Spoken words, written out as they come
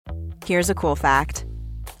Here's a cool fact.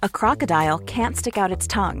 A crocodile can't stick out its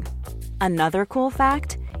tongue. Another cool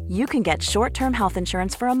fact, you can get short-term health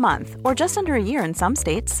insurance for a month or just under a year in some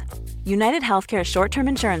states. United Healthcare short-term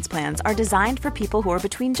insurance plans are designed for people who are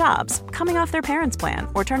between jobs, coming off their parents' plan,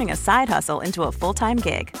 or turning a side hustle into a full-time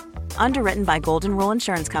gig. Underwritten by Golden Rule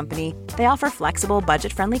Insurance Company, they offer flexible,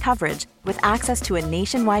 budget-friendly coverage with access to a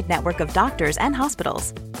nationwide network of doctors and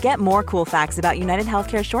hospitals. Get more cool facts about United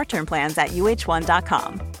Healthcare short-term plans at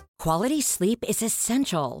uh1.com. Quality sleep is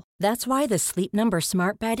essential. That's why the Sleep Number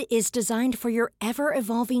Smart Bed is designed for your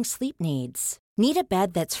ever-evolving sleep needs. Need a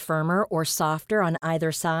bed that's firmer or softer on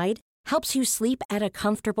either side? Helps you sleep at a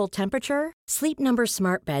comfortable temperature? Sleep Number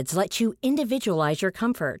Smart Beds let you individualize your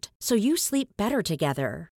comfort, so you sleep better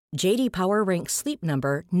together. J.D. Power ranks Sleep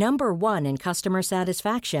Number number 1 in customer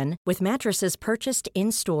satisfaction with mattresses purchased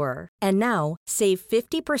in-store. And now, save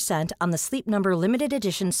 50% on the Sleep Number Limited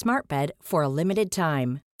Edition Smart Bed for a limited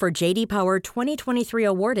time. For J.D. Power 2023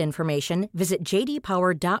 award information, visit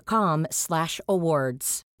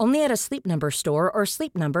jdpower.com/awards. Only at a Sleep Number store or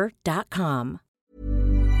sleepnumber.com.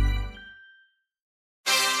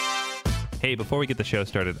 Hey, before we get the show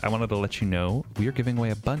started, I wanted to let you know we are giving away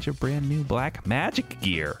a bunch of brand new Blackmagic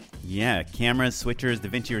gear. Yeah, cameras, switchers,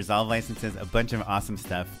 DaVinci Resolve licenses, a bunch of awesome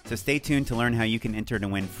stuff. So stay tuned to learn how you can enter to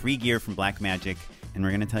win free gear from Blackmagic, and we're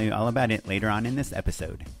going to tell you all about it later on in this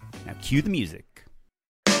episode. Now cue the music.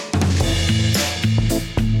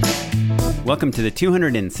 Welcome to the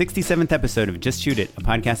 267th episode of Just Shoot It, a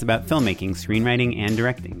podcast about filmmaking, screenwriting, and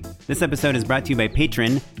directing. This episode is brought to you by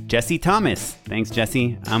patron Jesse Thomas. Thanks,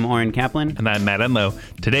 Jesse. I'm Oren Kaplan. And I'm Matt Enlow.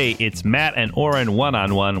 Today, it's Matt and Oren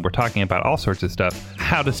one-on-one. We're talking about all sorts of stuff.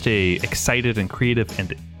 How to stay excited and creative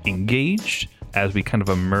and engaged as we kind of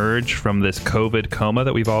emerge from this COVID coma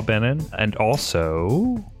that we've all been in. And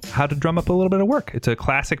also, how to drum up a little bit of work. It's a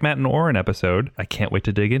classic Matt and Oren episode. I can't wait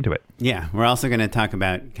to dig into it. Yeah, we're also going to talk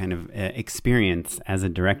about kind of experience as a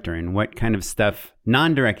director and what kind of stuff,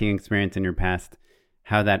 non-directing experience in your past,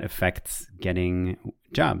 how that affects getting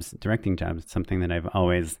jobs, directing jobs. It's something that I've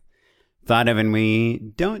always thought of and we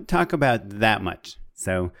don't talk about that much.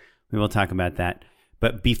 So we will talk about that.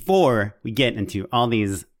 But before we get into all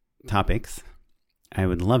these topics, I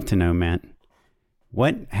would love to know, Matt,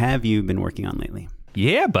 what have you been working on lately?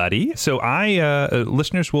 Yeah, buddy. So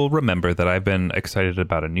listeners will remember that I've been excited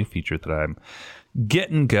about a new feature that I'm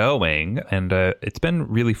getting going. And it's been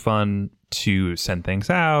really fun to send things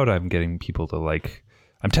out. I'm getting people to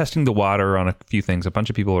I'm testing the water on a few things. A bunch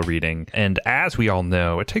of people are reading. And as we all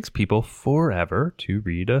know, it takes people forever to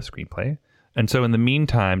read a screenplay. And so in the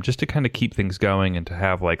meantime, just to kind of keep things going and to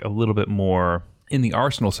have a little bit more in the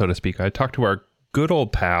arsenal, so to speak, I talked to our good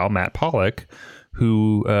old pal, Matt Pollock,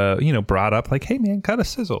 who, brought up hey man, cut a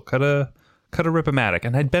sizzle, cut a Rip-O-Matic.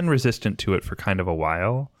 And I'd been resistant to it for kind of a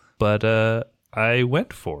while, but I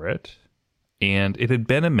went for it, and it had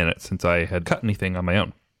been a minute since I had cut anything on my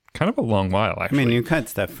own. Kind of a long while, actually. I mean, you cut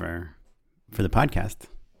stuff for the podcast.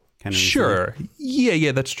 Kind of sure.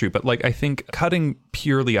 Yeah, that's true. But I think cutting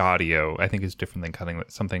purely audio, I think is different than cutting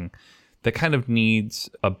something that kind of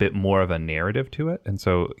needs a bit more of a narrative to it. And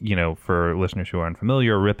so, for listeners who aren't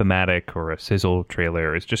familiar, a Rip-O-Matic or a sizzle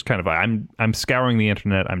trailer is just kind of, I'm scouring the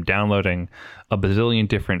internet, I'm downloading a bazillion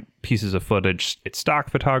different pieces of footage. It's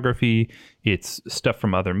stock photography, it's stuff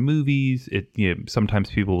from other movies.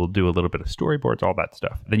 Sometimes people will do a little bit of storyboards, all that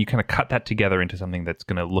stuff. Then you kind of cut that together into something that's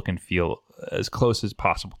going to look and feel as close as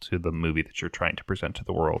possible to the movie that you're trying to present to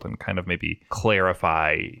the world, and kind of maybe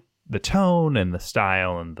clarify the tone and the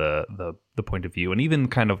style and the point of view. And even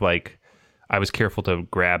kind of I was careful to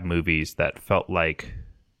grab movies that felt like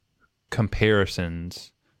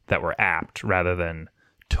comparisons that were apt, rather than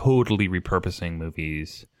totally repurposing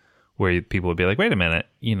movies where people would be like, wait a minute,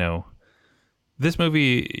 this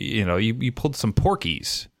movie, you pulled some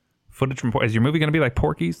Porky's footage from, is your movie going to be like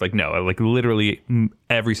Porky's? No, literally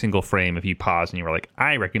every single frame, if you pause and you were like,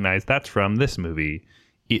 I recognize that's from this movie,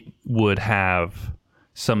 it would have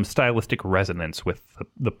some stylistic resonance with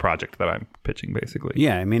the project that I'm pitching, basically.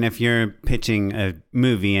 Yeah, I mean, if you're pitching a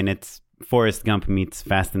movie and it's Forrest Gump meets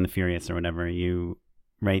Fast and the Furious or whatever, you're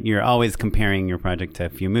always comparing your project to a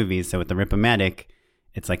few movies. So with the Rip-O-Matic,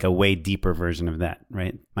 it's a way deeper version of that,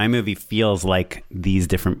 right? My movie feels like these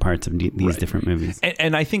different parts of these different movies.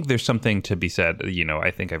 And I think there's something to be said.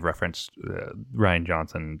 I think I've referenced Rian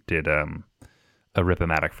Johnson did a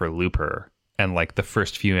Rip-O-Matic for Looper. And the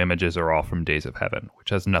first few images are all from Days of Heaven,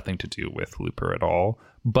 which has nothing to do with Looper at all.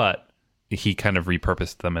 But he kind of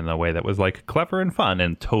repurposed them in a way that was clever and fun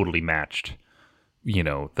and totally matched,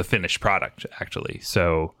 the finished product, actually.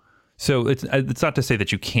 So it's not to say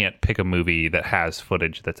that you can't pick a movie that has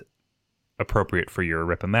footage that's appropriate for your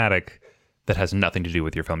Rip-O-Matic that has nothing to do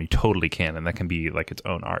with your film, you totally can, and that can be like its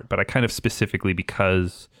own art. But I kind of specifically,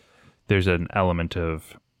 because there's an element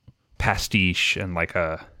of pastiche and like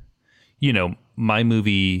my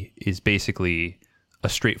movie is basically a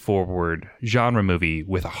straightforward genre movie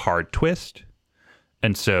with a hard twist.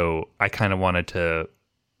 And so I kind of wanted to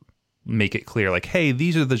make it clear, like, hey,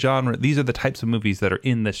 these are the types of movies that are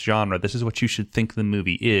in this genre. This is what you should think the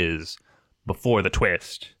movie is before the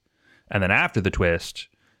twist. And then after the twist,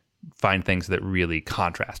 find things that really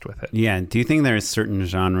contrast with it. Yeah. Do you think there are certain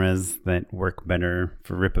genres that work better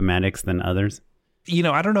for Rip-O-Matics than others?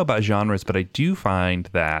 I don't know about genres, but I do find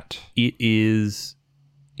that it is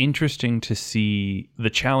interesting to see the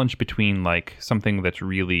challenge between like something that's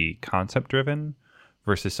really concept driven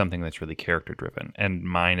versus something that's really character driven. And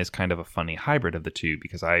mine is kind of a funny hybrid of the two,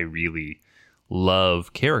 because I really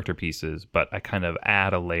love character pieces, but I kind of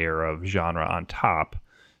add a layer of genre on top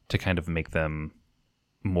to kind of make them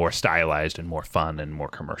more stylized and more fun and more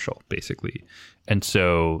commercial, basically. And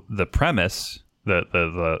so the premise,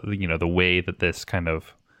 the way that this kind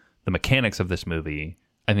of, the mechanics of this movie,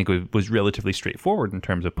 I think was relatively straightforward in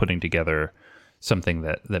terms of putting together something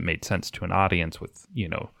that made sense to an audience with,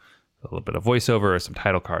 a little bit of voiceover, some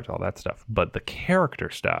title cards, all that stuff. But the character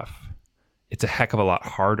stuff, it's a heck of a lot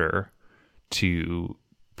harder to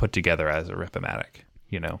put together as a Rip-O-Matic,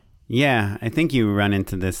 Yeah, I think you run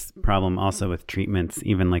into this problem also with treatments,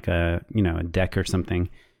 even like a deck or something,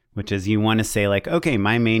 which is you want to say like, okay,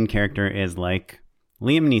 my main character is like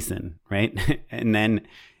Liam Neeson, right? And then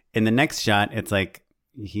in the next shot, it's like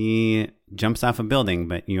he jumps off a building,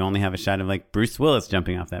 but you only have a shot of like Bruce Willis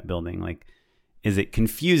jumping off that building. Like, is it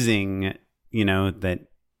confusing, that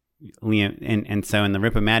Liam, and so in the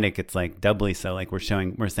Rip-O-Matic, it's like doubly so. Like we're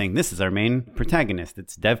saying this is our main protagonist.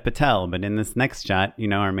 It's Dev Patel, but in this next shot,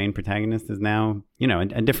 our main protagonist is now,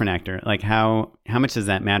 a different actor. Like how much does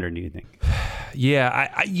that matter, do you think? Yeah,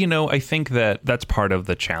 I think that's part of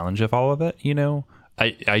the challenge of all of it.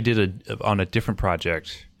 I did on a different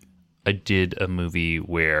project, I did a movie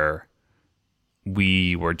where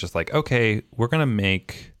we were just like, okay, we're gonna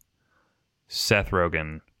make Seth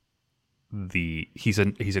Rogen he's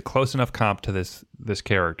a close enough comp to this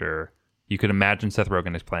character. You could imagine Seth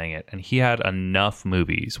Rogen is playing it, and he had enough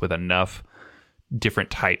movies with enough different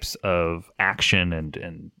types of action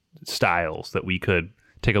and styles that we could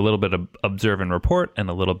take a little bit of Observe and Report and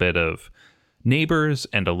a little bit of Neighbors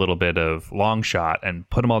and a little bit of Long Shot and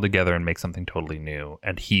put them all together and make something totally new.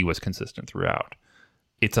 And he was consistent throughout.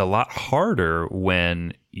 It's a lot harder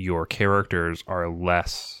when your characters are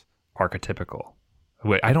less archetypical.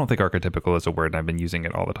 Wait, I don't think archetypical is a word, and I've been using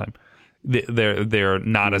it all the time. They're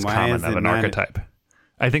not as common of an archetype.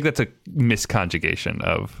 I think that's a misconjugation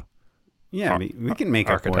of we can make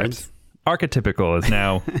archetypes. Archetypical is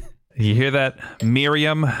now. You hear that,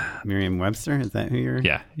 Merriam-Webster? Is that who you're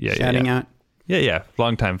shouting out? Yeah.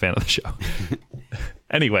 Longtime fan of the show.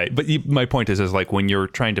 Anyway, but my point is like when you're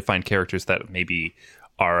trying to find characters that maybe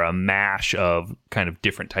are a mash of kind of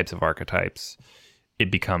different types of archetypes, it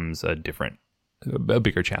becomes a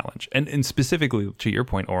bigger challenge. And specifically to your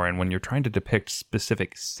point, Oren, when you're trying to depict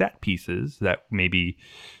specific set pieces that maybe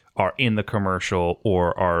are in the commercial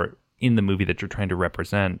or are in the movie that you're trying to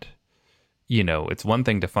represent, it's one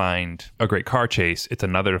thing to find a great car chase. It's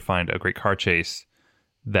another to find a great car chase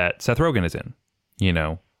that Seth Rogen is in,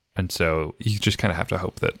 And so you just kind of have to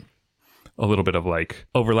hope that a little bit of like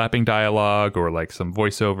overlapping dialogue or like some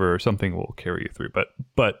voiceover or something will carry you through.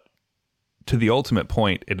 But to the ultimate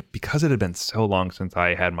point, because it had been so long since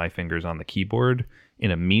I had my fingers on the keyboard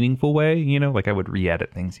in a meaningful way, like I would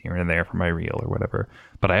re-edit things here and there for my reel or whatever,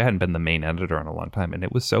 but I hadn't been the main editor in a long time, and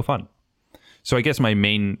it was so fun. So I guess my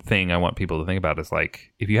main thing I want people to think about is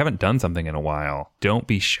like, if you haven't done something in a while, don't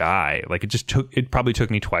be shy. Like it probably took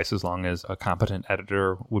me twice as long as a competent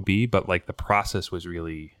editor would be, but like the process was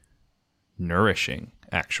really nourishing,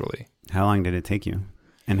 actually. How long did it take you?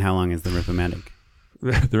 And how long is the Rip-O-Matic?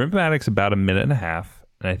 The Rip-O-Matic's about 1.5 minutes,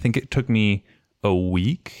 and I think it took me a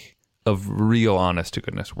week of real honest to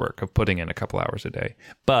goodness work of putting in a couple hours a day.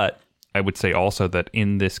 But I would say also that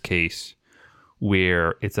in this case,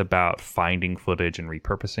 where it's about finding footage and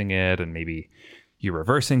repurposing it, and maybe you're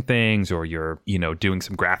reversing things or you're, doing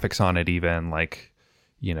some graphics on it, even like,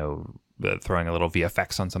 throwing a little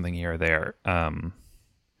VFX on something here or there.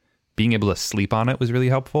 Being able to sleep on it was really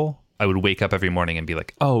helpful. I would wake up every morning and be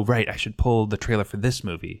like, oh, right, I should pull the trailer for this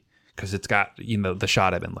movie because it's got, the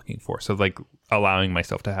shot I've been looking for. So like allowing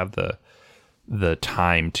myself to have the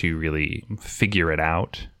time to really figure it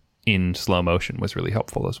out in slow motion was really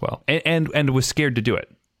helpful as well. And was scared to do it.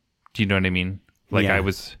 Do you know what I mean? Like I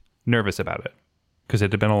was nervous about it because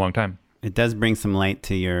it had been a long time. it does bring some light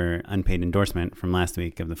to your unpaid endorsement from last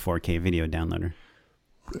week of the 4K video downloader.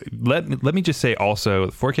 Let me just say also,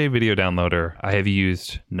 the 4K video downloader I have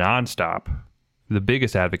used nonstop, the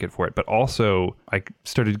biggest advocate for it, but also I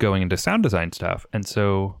started going into sound design stuff. And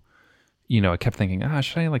so, I kept thinking,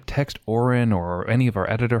 should I like text Oren or any of our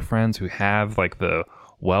editor friends who have like the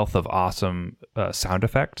wealth of awesome sound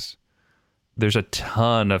effects? There's a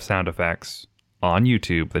ton of sound effects on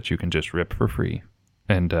YouTube that you can just rip for free,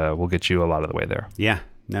 and we'll get you a lot of the way there. Yeah,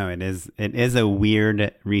 no, it is a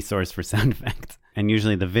weird resource for sound effects. And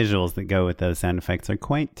usually the visuals that go with those sound effects are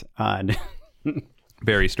quite odd.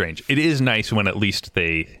 Very strange. It is nice when at least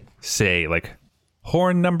they say like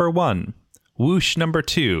horn number 1, whoosh number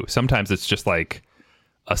 2. Sometimes it's just like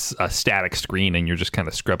a static screen and you're just kind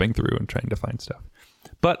of scrubbing through and trying to find stuff.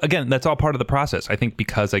 But again, that's all part of the process. I think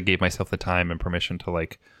because I gave myself the time and permission to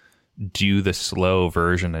like do the slow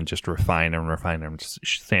version and just refine and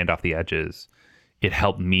sand off the edges, it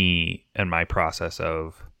helped me and my process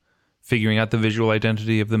of figuring out the visual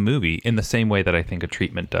identity of the movie in the same way that I think a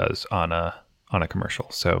treatment does on a commercial.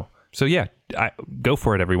 So yeah, go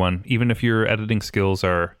for it, everyone. Even if your editing skills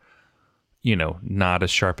are, not as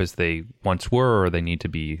sharp as they once were, or they need to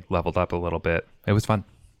be leveled up a little bit. It was fun.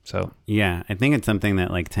 So yeah, I think it's something that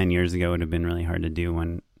like 10 years ago would have been really hard to do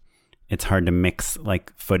when it's hard to mix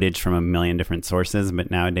like footage from a million different sources. But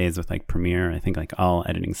nowadays with like Premiere, I think like all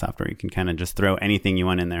editing software, you can kind of just throw anything you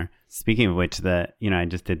want in there. Speaking of which, I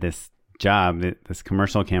just did this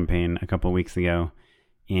commercial campaign a couple of weeks ago.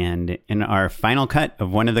 And in our final cut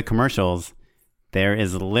of one of the commercials, there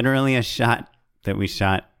is literally a shot that we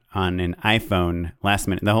shot on an iPhone last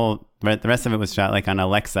minute. The rest of it was shot like on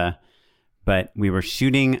Alexa, but we were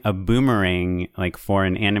shooting a boomerang like for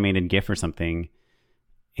an animated GIF or something.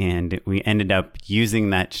 And we ended up using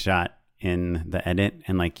that shot in the edit,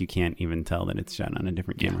 and like you can't even tell that it's shot on a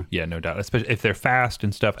different camera. Yeah, no doubt. Especially if they're fast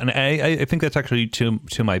and stuff. And I think that's actually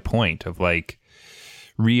to my point of like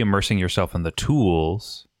re-immersing yourself in the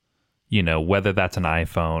tools, whether that's an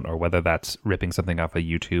iPhone or whether that's ripping something off of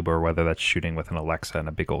YouTube or whether that's shooting with an Alexa and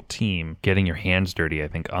a big old team. Getting your hands dirty, I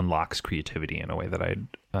think, unlocks creativity in a way that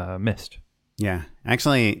I'd missed. Yeah,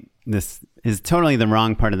 actually, this is totally the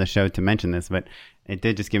wrong part of the show to mention this, but it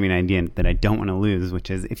did just give me an idea that I don't want to lose,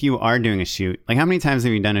 which is if you are doing a shoot, like how many times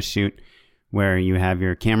have you done a shoot where you have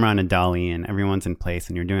your camera on a dolly and everyone's in place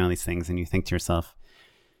and you're doing all these things and you think to yourself,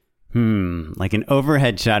 like an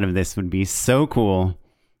overhead shot of this would be so cool.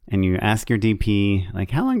 And you ask your DP,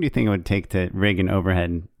 like, how long do you think it would take to rig an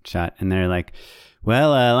overhead shot? And they're like,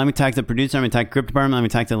 well, let me talk to the producer. Let me talk to the script department. Let me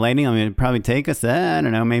talk to the lighting. It'd probably take us, I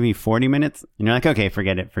don't know, maybe 40 minutes. And you're like, okay,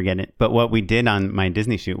 forget it. But what we did on my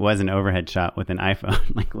Disney shoot was an overhead shot with an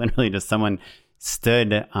iPhone. Like literally just someone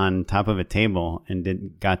stood on top of a table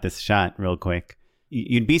and got this shot real quick.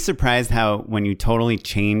 You'd be surprised how when you totally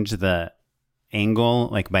change the angle,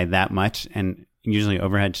 like by that much, and usually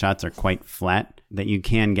overhead shots are quite flat, that you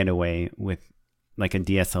can get away with like a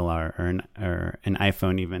DSLR or an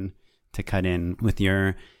iPhone even to cut in with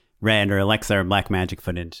your Red or Alexa or Blackmagic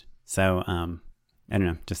footage. So I don't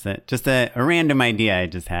know, just a random idea I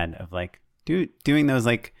just had of like doing those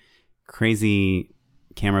like crazy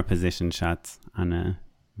camera position shots on a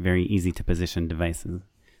very easy to position devices.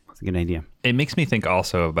 It's a good idea. It makes me think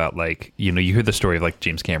also about like, you hear the story of like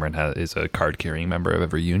James Cameron is a card carrying member of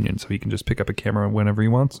every union, so he can just pick up a camera whenever he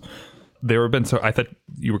wants. There have been, so I thought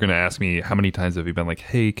you were going to ask me how many times have you been like,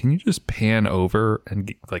 hey, can you just pan over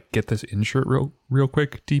and get this insert real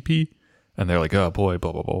quick, DP? And they're like, oh boy,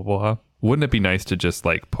 blah, blah, blah, blah. Wouldn't it be nice to just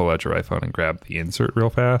like pull out your iPhone and grab the insert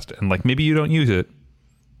real fast? And like maybe you don't use it,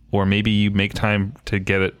 or maybe you make time to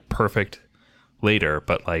get it perfect later.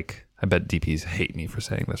 But like, I bet DPs hate me for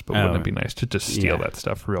saying this, but wouldn't it be nice to just steal that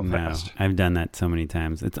stuff real fast? I've done that so many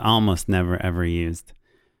times. It's almost never ever used.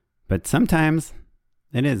 But sometimes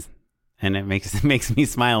it is. And it makes me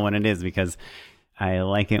smile when it is, because I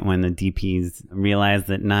like it when the DPs realize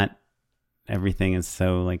that not everything is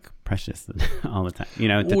so like precious all the time,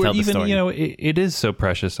 to tell the story. It is so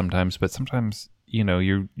precious sometimes, but sometimes,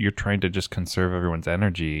 you're trying to just conserve everyone's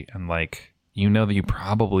energy, and like, that you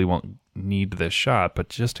probably won't need this shot, but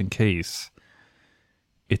just in case,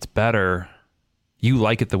 it's better. You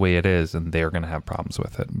like it the way it is, and they're going to have problems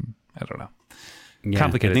with it. I don't know. Yeah,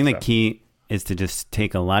 complicated I think stuff. The key is to just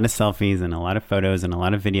take a lot of selfies and a lot of photos and a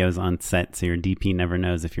lot of videos on set, so your DP never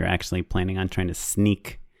knows if you're actually planning on trying to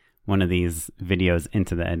sneak one of these videos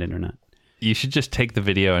into the edit or not. You should just take the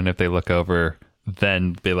video, and if they look over,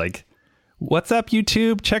 then be like, what's up,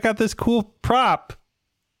 YouTube? Check out this cool prop.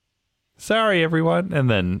 Sorry, everyone. And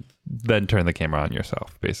then turn the camera on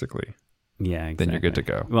yourself, basically. Yeah, exactly. then you're good to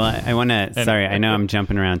go. Well, I want to, sorry, I know I'm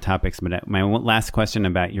jumping around topics, but my last question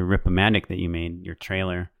about your Rip-O-Matic that you made, your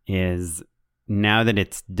trailer, is now that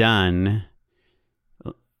it's done,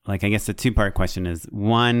 like, I guess the two-part question is,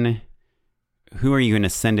 one, who are you going to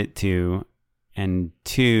send it to? And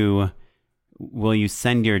two, will you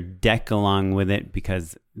send your deck along with it?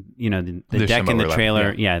 Because, you know, the deck and the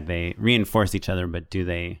trailer, they reinforce each other, but are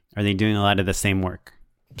they doing a lot of the same work?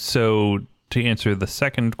 So to answer the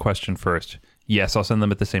second question first, yes, I'll send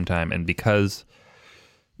them at the same time. And because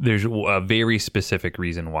there's a very specific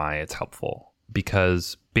reason why it's helpful,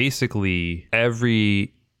 because basically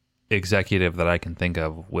every executive that I can think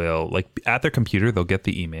of will, like, at their computer, they'll get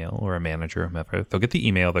the email, or a manager or whoever, they'll get the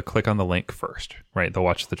email, they'll click on the link first, right? They'll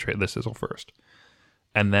watch the sizzle first.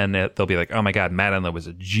 And then they'll be like, oh my God, Matt Enlow was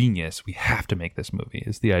a genius. We have to make this movie.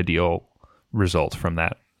 Is the ideal result from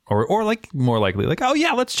that. Or like more likely, like, oh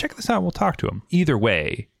yeah, let's check this out. We'll talk to him. Either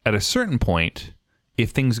way, at a certain point, if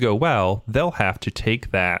things go well, they'll have to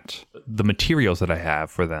take the materials that I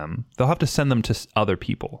have for them, they'll have to send them to other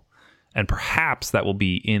people. And perhaps that will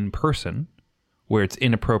be in person, where it's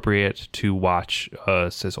inappropriate to watch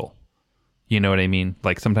a sizzle. You know what I mean?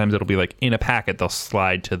 Like, sometimes it'll be like in a packet, they'll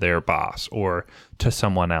slide to their boss or to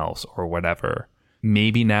someone else or whatever.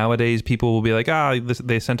 Maybe nowadays people will be like,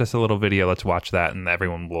 they sent us a little video, let's watch that. And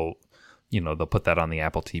everyone will, they'll put that on the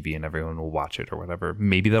Apple TV and everyone will watch it or whatever.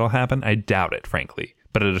 Maybe that'll happen. I doubt it, frankly.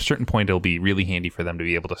 But at a certain point, it'll be really handy for them to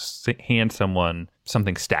be able to hand someone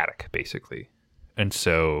something static, basically. And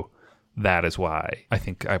so that is why I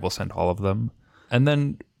think I will send all of them. And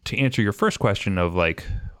then to answer your first question of like,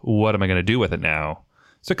 what am I going to do with it now?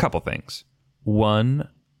 It's a couple things. One,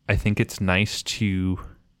 I think it's nice to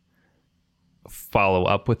follow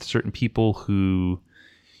up with certain people who,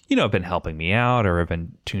 have been helping me out or have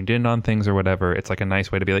been tuned in on things or whatever. It's like a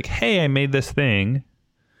nice way to be like, hey, I made this thing.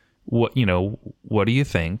 What do you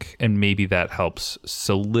think? And maybe that helps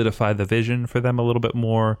solidify the vision for them a little bit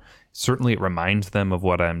more. Certainly it reminds them of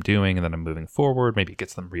what I'm doing and that I'm moving forward. Maybe it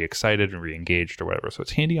gets them re-excited and re-engaged or whatever. So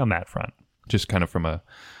it's handy on that front, just kind of from a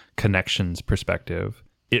connections perspective.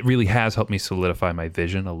 It really has helped me solidify my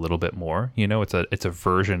vision a little bit more. It's a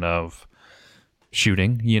version of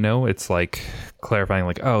shooting, it's like clarifying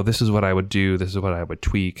like, oh, this is what I would do. This is what I would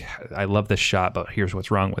tweak. I love this shot, but here's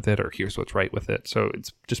what's wrong with it, or here's what's right with it. So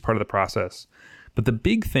it's just part of the process. But the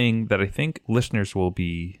big thing that I think listeners will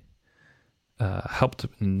be helped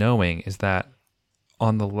knowing is that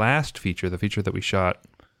on the last feature, the feature that we shot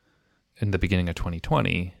in the beginning of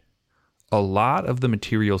 2020, a lot of the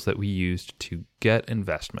materials that we used to get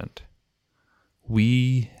investment,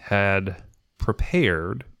 we had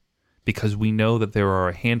prepared because we know that there are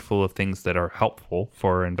a handful of things that are helpful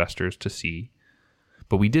for our investors to see,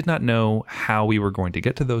 but we did not know how we were going to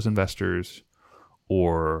get to those investors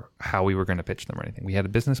or how we were going to pitch them or anything. We had a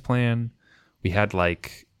business plan. We had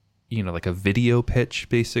like a video pitch,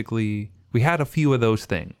 basically. We had a few of those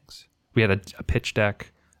things. We had a pitch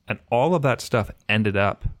deck, and all of that stuff ended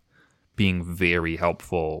up being very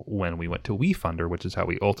helpful when we went to WeFunder, which is how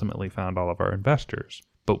we ultimately found all of our investors.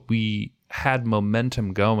 But we had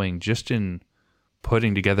momentum going just in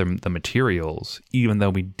putting together the materials, even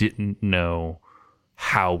though we didn't know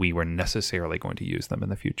how we were necessarily going to use them in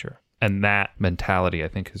the future. And that mentality, I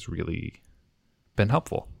think, has really been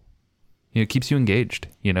helpful. It keeps you engaged,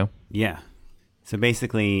 Yeah. So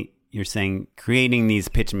basically, you're saying creating these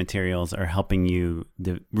pitch materials are helping you,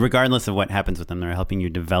 regardless of what happens with them, they're helping you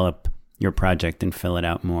develop your project and fill it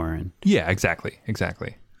out more. Yeah, exactly.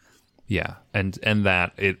 Yeah, and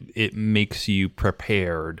that it makes you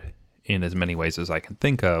prepared in as many ways as I can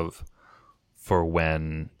think of for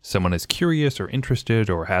when someone is curious or interested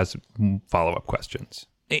or has follow-up questions.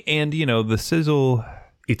 And, the sizzle,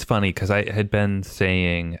 it's funny because I'd been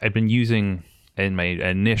using in my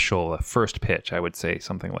initial first pitch, I would say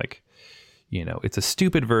something like, it's a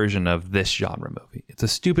stupid version of this genre movie. It's a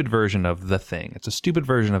stupid version of The Thing. It's a stupid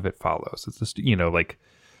version of It Follows. It's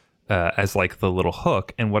as like the little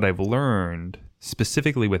hook. And what I've learned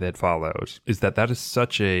specifically with It Follows is that is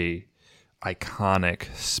such a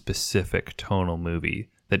iconic, specific tonal movie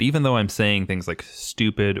that even though I'm saying things like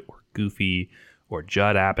stupid or goofy or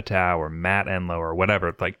Judd Apatow or Matt Enlow or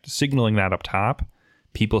whatever, like signaling that up top,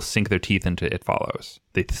 people sink their teeth into It Follows.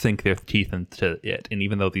 They sink their teeth into it. And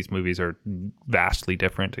even though these movies are vastly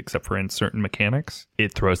different, except for in certain mechanics,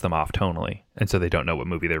 it throws them off tonally. And so they don't know what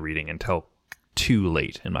movie they're reading until too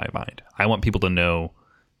late in my mind. I want people to know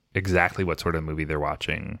exactly what sort of movie they're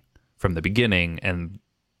watching from the beginning. And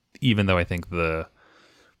even though I think the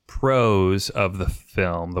prose of the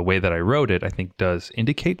film, the way that I wrote it, I think does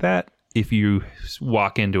indicate that, if you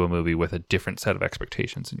walk into a movie with a different set of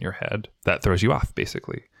expectations in your head, that throws you off,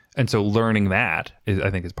 basically. And so learning that I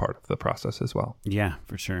think is part of the process as well. Yeah,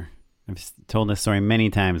 for sure. I've told this story many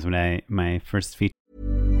times when my first feature.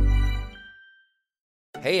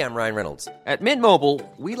 Hey, I'm Ryan Reynolds. At Mint Mobile,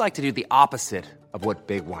 we like to do the opposite of what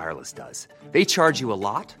Big Wireless does. They charge you a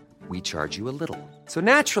lot, we charge you a little. So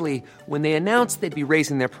naturally, when they announced they'd be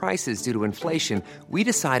raising their prices due to inflation, we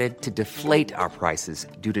decided to deflate our prices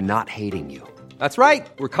due to not hating you. That's right.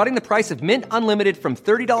 We're cutting the price of Mint Unlimited from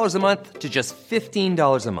 $30 a month to just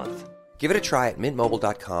 $15 a month. Give it a try at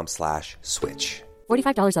mintmobile.com/switch.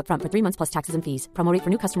 $45 up front for 3 months plus taxes and fees. Promo rate for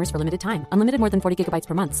new customers for limited time. Unlimited more than 40 gigabytes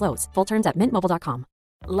per month. Slows full terms at mintmobile.com.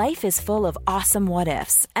 Life is full of awesome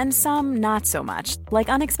what-ifs, and some not so much, like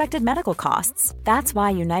unexpected medical costs. That's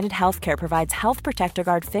why United Healthcare provides Health Protector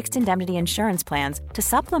Guard fixed indemnity insurance plans to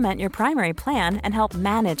supplement your primary plan and help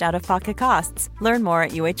manage out-of-pocket costs. Learn more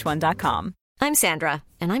at uh1.com. I'm Sandra,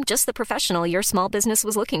 and I'm just the professional your small business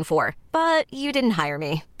was looking for. But you didn't hire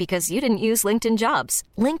me because you didn't use LinkedIn Jobs.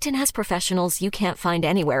 LinkedIn has professionals you can't find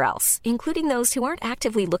anywhere else, including those who aren't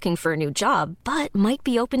actively looking for a new job, but might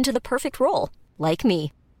be open to the perfect role, like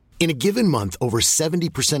me. In a given month, over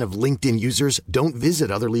 70% of LinkedIn users don't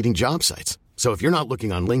visit other leading job sites. So if you're not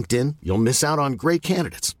looking on LinkedIn, you'll miss out on great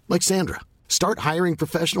candidates like Sandra. Start hiring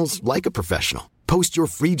professionals like a professional. Post your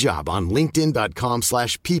free job on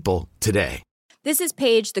linkedin.com/people today. This is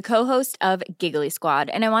Paige, the co-host of Giggly Squad,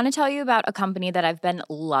 and I want to tell you about a company that I've been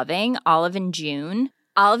loving, Olive & June.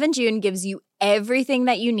 Olive & June gives you everything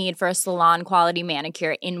that you need for a salon-quality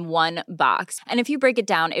manicure in one box. And if you break it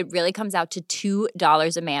down, it really comes out to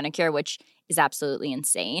 $2 a manicure, which is absolutely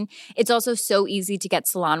insane. It's also so easy to get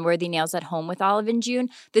salon-worthy nails at home with Olive & June.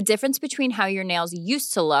 The difference between how your nails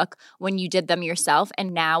used to look when you did them yourself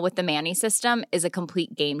and now with the Mani system is a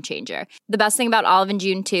complete game changer. The best thing about Olive &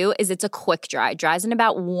 June, too, is it's a quick dry. Dries in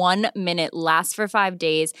about 1 minute, lasts for 5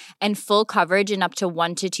 days, and full coverage in up to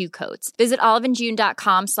 1 to 2 coats. Visit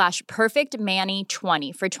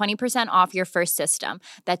oliveandjune.com/perfectmani20 for 20% off your first system.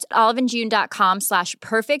 That's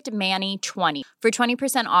oliveandjune.com/perfectmani20 for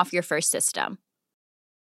 20% off your first system.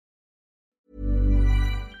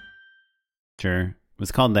 It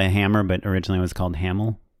was called The Hammer, but originally it was called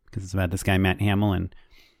Hamill because it's about this guy, Matt Hamill.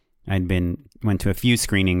 And went to a few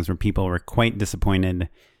screenings where people were quite disappointed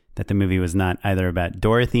that the movie was not either about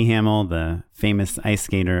Dorothy Hamill, the famous ice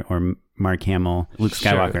skater, or Mark Hamill, Luke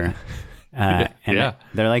Skywalker. Sure.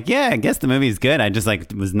 They're like, yeah, I guess the movie's good. I just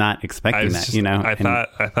was not expecting that, you know? I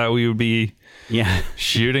thought we would be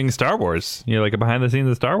shooting Star Wars. Like a behind the scenes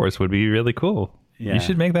of Star Wars would be really cool. Yeah. You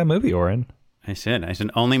should make that movie, Oren. I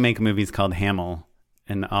should only make movies called Hamill,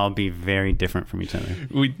 and all be very different from each other.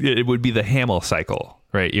 It would be the Hamill cycle,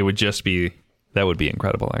 right? It would just be, that would be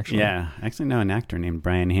incredible, actually. Yeah. I actually know an actor named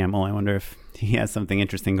Brian Hamill. I wonder if he has something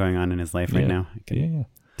interesting going on in his life right now. I could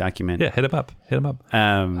document. Yeah, hit him up.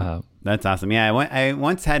 That's awesome. Yeah, I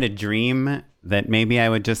once had a dream that maybe I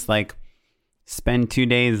would just spend 2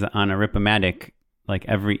 days on a Rip-O-Matic,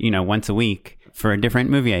 once a week for a different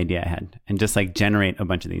movie idea I had, and just generate a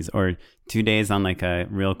bunch of these, or 2 days on a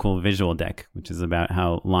real cool visual deck, which is about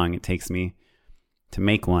how long it takes me to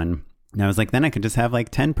make one. And I was then I could just have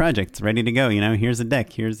 10 projects ready to go. Here's a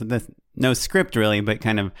deck, here's this, no script really, but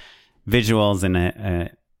kind of visuals and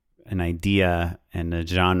an idea and a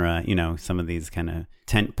genre, some of these kind of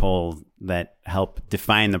tent poles that help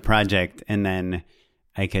define the project. And then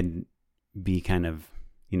I could be kind of,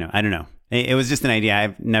 I don't know. It was just an idea.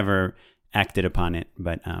 I've never acted upon it,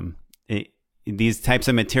 but these types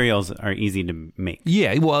of materials are easy to make.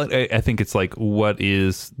 Yeah, well, I think it's what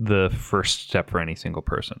is the first step for any single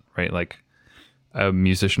person, right? A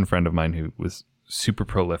musician friend of mine who was super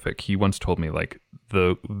prolific, he once told me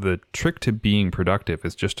the trick to being productive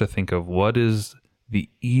is just to think of what is the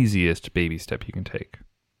easiest baby step you can take.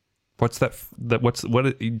 What's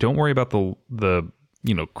don't worry about the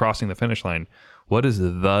crossing the finish line. What is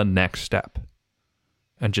the next step?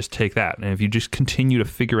 And just take that. And if you just continue to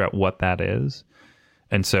figure out what that is.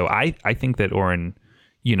 And so I think that, Oren,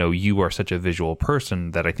 you are such a visual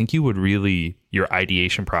person that I think you would really, your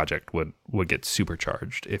ideation project would get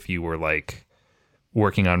supercharged if you were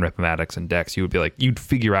working on Rip-O-Matics and decks. You would be you'd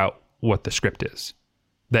figure out what the script is.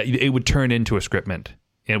 That it would turn into a scriptment.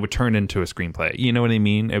 It would turn into a screenplay. You know what I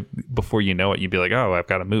mean? Before you know it, you'd be oh, I've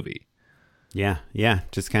got a movie. Yeah.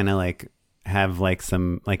 Just kind of have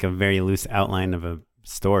some, a very loose outline of a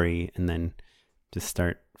story, and then just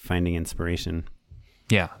start finding inspiration.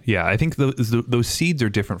 Yeah. I think those seeds are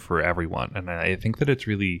different for everyone, and I think that it's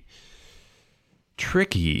really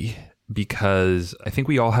tricky because I think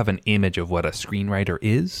we all have an image of what a screenwriter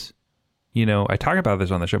is, I talk about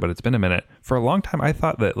this on the show, but it's been a minute. For a long time, I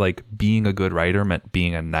thought that like being a good writer meant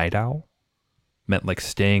being a night owl, meant like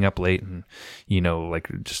staying up late and, like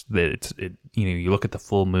just that you look at the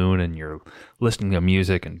full moon and you're listening to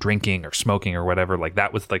music and drinking or smoking or whatever. Like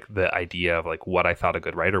that was like the idea of like what I thought a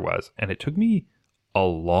good writer was. And it took me a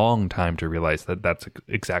long time to realize that that's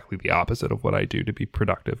exactly the opposite of what I do to be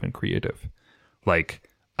productive and creative. Like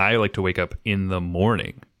I like to wake up in the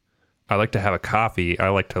morning. I like to have a coffee. I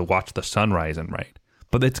like to watch the sunrise and write.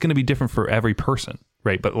 But it's going to be different for every person,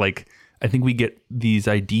 right? But like, I think we get these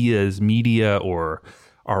ideas, media or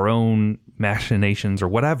our own machinations or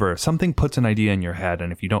whatever. Something puts an idea in your head.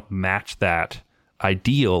 And if you don't match that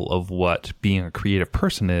ideal of what being a creative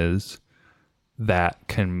person is, that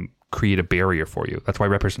can create a barrier for you. That's why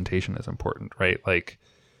representation is important, right? Like,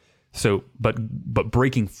 so, but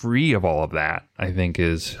breaking free of all of that, I think,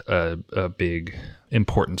 is a big,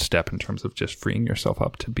 important step in terms of just freeing yourself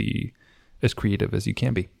up to be as creative as you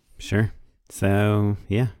can be. Sure. So,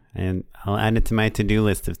 yeah, and I'll add it to my to-do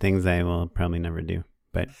list of things I will probably never do,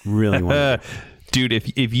 but really want to do.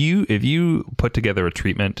 Dude, if you put together a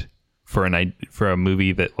treatment for a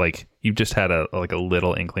movie that like you just had a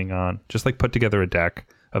little inkling on, just like put together a deck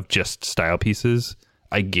of just style pieces,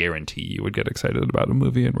 I guarantee you would get excited about a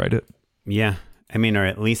movie and write it. Yeah. I mean, or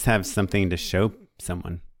at least have something to show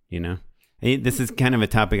someone, This is kind of a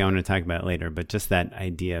topic I want to talk about later, but just that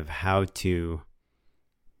idea of how to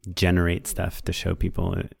generate stuff to show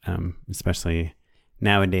people, especially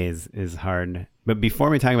nowadays, is hard. But before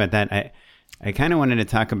we talk about that, I kind of wanted to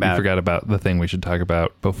talk about... You forgot about the thing we should talk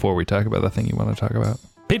about before we talk about the thing you want to talk about.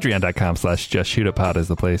 Patreon.com/JustShootItPod is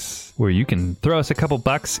the place where you can throw us a couple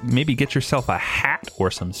bucks, maybe get yourself a hat or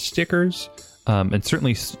some stickers, and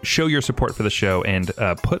certainly show your support for the show and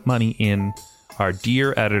put money in our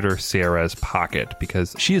dear editor Sarah's pocket,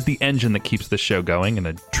 because she is the engine that keeps the show going in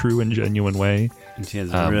a true and genuine way. And she has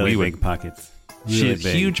really big pockets. She has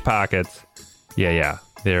huge pockets. Yeah.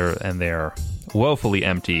 They're woefully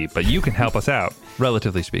empty, but you can help us out,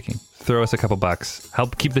 relatively speaking. Throw us a couple bucks,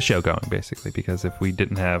 help keep the show going, basically, because if we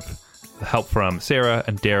didn't have the help from Sarah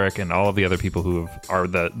and Derek and all of the other people who are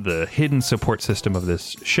the hidden support system of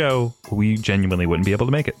this show, we genuinely wouldn't be able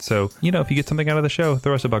to make it. So, if you get something out of the show,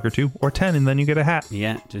 throw us a buck or two, or 10, and then you get a hat.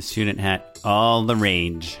 Yeah, just shoot it hat. All the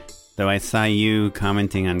rage. Though I saw you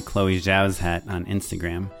commenting on Chloe Zhao's hat on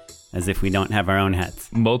Instagram, as if we don't have our own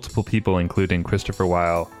hats. Multiple people, including Christopher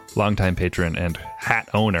Weil, longtime patron and hat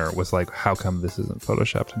owner, was like, how come this isn't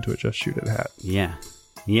photoshopped into a Just Shoot It hat? Yeah.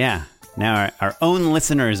 Now our own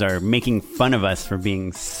listeners are making fun of us for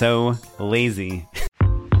being so lazy.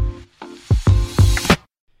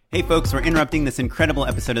 Hey folks, we're interrupting this incredible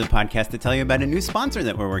episode of the podcast to tell you about a new sponsor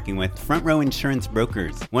that we're working with, Front Row Insurance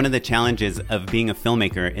Brokers. One of the challenges of being a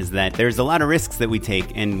filmmaker is that there's a lot of risks that we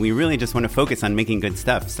take, and we really just want to focus on making good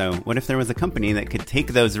stuff. So what if there was a company that could take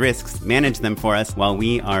those risks, manage them for us while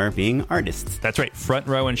we are being artists? That's right. Front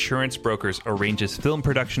Row Insurance Brokers arranges film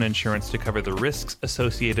production insurance to cover the risks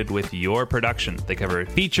associated with your production. They cover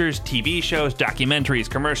features, TV shows, documentaries,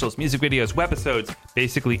 commercials, music videos, webisodes,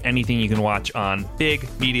 basically anything you can watch on big,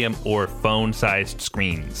 medium, or phone-sized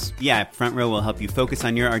screens. Yeah, Front Row will help you focus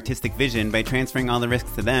on your artistic vision by transferring all the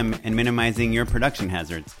risks to them and minimizing your production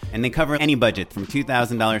hazards. And they cover any budget from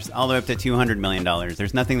 $2,000 all the way up to $200 million.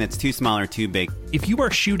 There's nothing that's too small or too big. If you are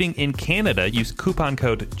shooting in Canada, use coupon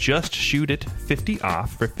code JustShootIt50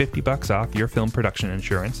 for $50 off your film production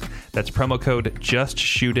insurance. That's promo code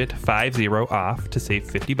JustShootIt50 to save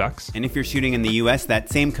 $50. And if you're shooting in the US, that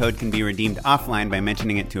same code can be redeemed offline by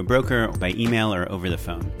mentioning it to a broker, by email, or over the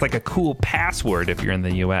phone. It's like a cool password if you're in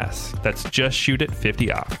the US. That's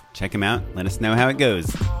JustShootIt50. Check them out. Let us know how it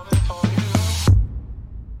goes.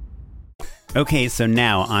 Okay, so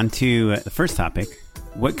now on to the first topic.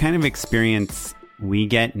 What kind of experience we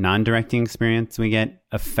get, non-directing experience we get,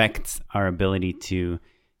 affects our ability to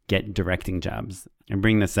get directing jobs? I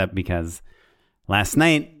bring this up because last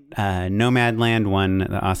night, Nomadland won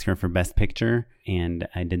the Oscar for Best Picture, and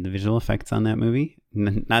I did the visual effects on that movie.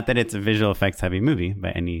 Not that it's a visual effects heavy movie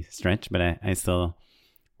by any stretch, but I still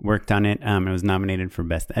worked on it. It was nominated for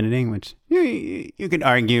Best Editing, which you could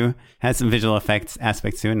argue has some visual effects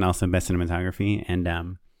aspects to it, and also Best Cinematography. And,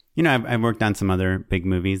 I've worked on some other big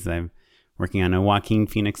movies. I'm working on a Joaquin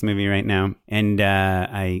Phoenix movie right now. And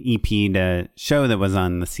I EP'd a show that was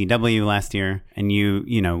on the CW last year. And you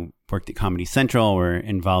worked at Comedy Central, were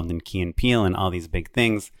involved in Key and Peele and all these big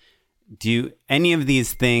things. Do any of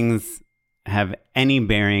these things have any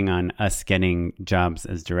bearing on us getting jobs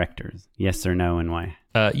as directors? Yes or no, and why?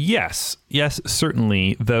 Yes,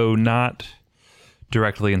 certainly, though not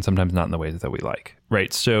directly and sometimes not in the ways that we like,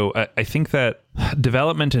 right? So I think that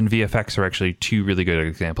development and VFX are actually two really good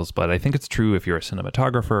examples, but I think it's true if you're a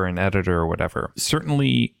cinematographer, an editor, or whatever.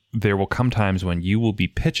 Certainly, there will come times when you will be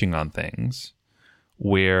pitching on things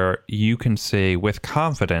where you can say with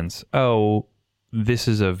confidence, oh, this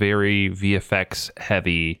is a very VFX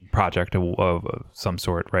heavy project of some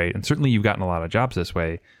sort, right? And certainly you've gotten a lot of jobs this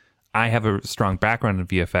way. I have a strong background in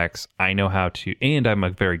VFX. I know how to, and I'm a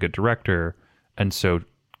very good director. And so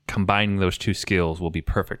combining those two skills will be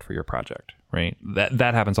perfect for your project, right?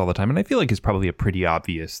 That happens all the time. And I feel like it's probably a pretty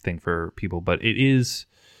obvious thing for people, but it is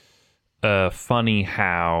funny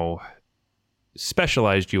how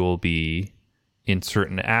specialized you will be in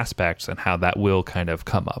certain aspects and how that will kind of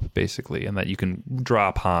come up, basically, and that you can draw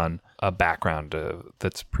upon a background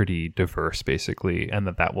that's pretty diverse, basically, and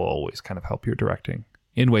that will always kind of help your directing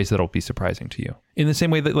in ways that'll be surprising to you. In the same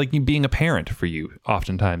way that, like, being a parent for you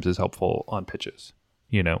oftentimes is helpful on pitches,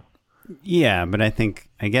 you know? Yeah, but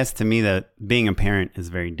I guess to me that being a parent is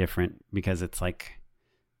very different, because it's like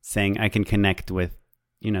saying I can connect with,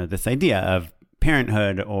 you know, this idea of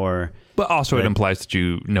parenthood, or... But also it implies that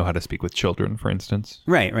you know how to speak with children, for instance.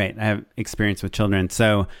 Right. I have experience with children.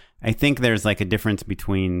 So I think there's like a difference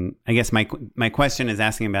between... I guess my question is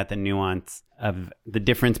asking about the nuance of the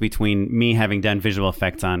difference between me having done visual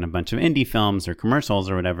effects on a bunch of indie films or commercials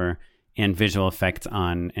or whatever, and visual effects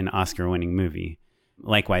on an Oscar-winning movie.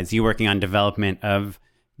 Likewise, you working on development of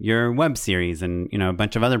your web series and, you know, a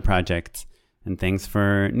bunch of other projects and things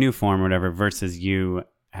for Newform or whatever, versus you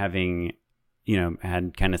having... you know,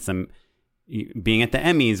 had kind of some being at the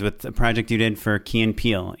Emmys with a project you did for Key and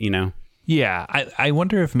Peele, you know? Yeah. I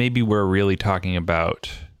wonder if maybe we're really talking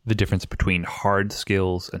about the difference between hard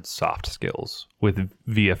skills and soft skills with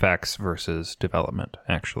VFX versus development,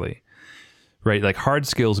 actually. Right? Like hard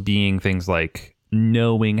skills being things like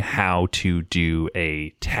knowing how to do a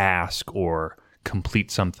task or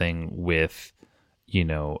complete something with, you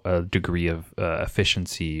know, a degree of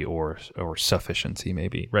efficiency or sufficiency,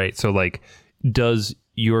 maybe, right? So like, does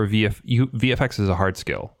your VFX is a hard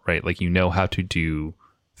skill, right? Like, you know how to do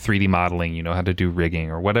 3D modeling, you know how to do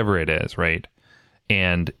rigging or whatever it is, right?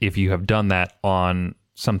 And if you have done that on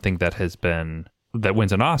something that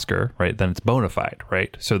wins an Oscar, right, then it's bona fide,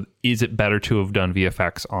 right? So is it better to have done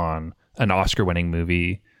VFX on an Oscar-winning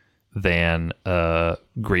movie than a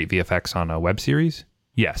great VFX on a web series?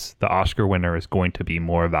 Yes, the Oscar winner is going to be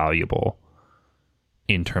more valuable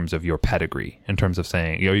in terms of your pedigree, in terms of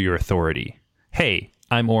saying, your authority. Hey,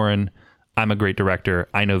 I'm Oren. I'm a great director.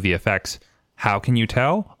 I know VFX. How can you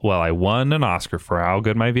tell? Well, I won an Oscar for how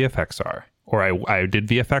good my VFX are. Or I did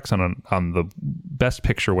VFX on the Best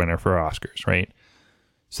Picture winner for Oscars, right?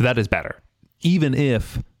 So that is better. Even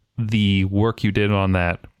if the work you did on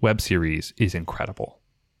that web series is incredible,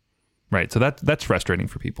 right? So that's frustrating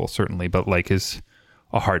for people, certainly, but like is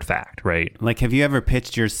a hard fact, right? Like, have you ever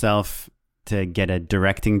pitched yourself to get a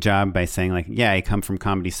directing job by saying like, yeah, I come from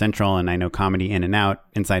Comedy Central and I know comedy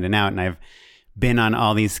inside and out. And I've been on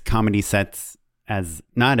all these comedy sets as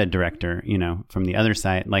not a director, you know, from the other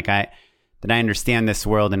side. Like I understand this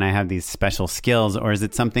world and I have these special skills. Or is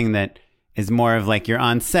it something that is more of like you're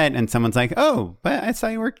on set and someone's like, oh, but I saw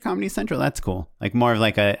you worked Comedy Central. That's cool. Like more of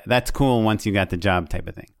like that's cool once you got the job type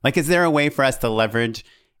of thing. Like, is there a way for us to leverage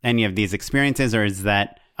any of these experiences, or is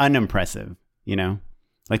that unimpressive, you know?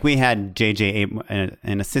 Like we had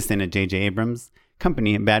an assistant at J.J. Abrams'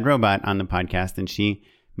 company, Bad Robot, on the podcast, and she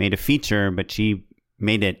made a feature, but she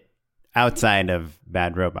made it outside of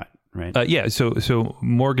Bad Robot, right? Yeah. So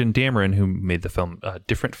Morgan Dameron, who made the film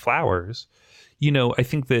Different Flowers, you know, I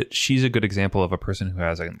think that she's a good example of a person who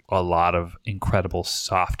has a lot of incredible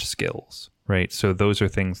soft skills, right? So those are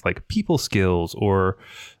things like people skills or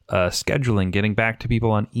scheduling, getting back to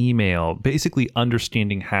people on email, basically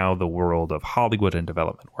understanding how the world of Hollywood and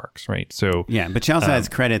development works, right? So yeah, but she also has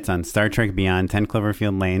credits on Star Trek Beyond, 10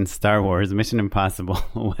 Cloverfield Lane, Star Wars, Mission Impossible,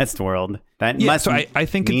 Westworld. That must so I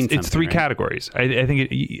think it's three categories. I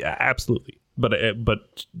think absolutely.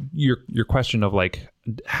 But your question of like,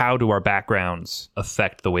 how do our backgrounds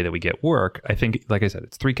affect the way that we get work? I think, like I said,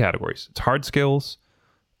 it's three categories. It's hard skills,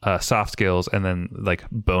 soft skills, and then like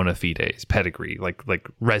bona fides, pedigree, like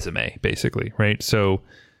resume, basically, right? So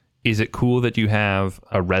is it cool that you have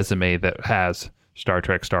a resume that has Star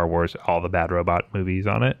Trek, Star Wars, all the Bad Robot movies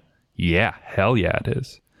on it? Yeah, hell yeah, it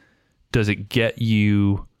is. Does it get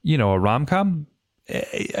you, you know, a rom-com?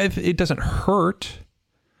 It doesn't hurt,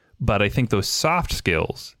 but I think those soft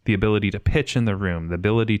skills, the ability to pitch in the room, the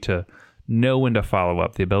ability to know when to follow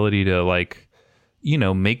up, the ability to like, you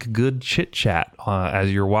know, make good chit chat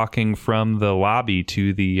as you're walking from the lobby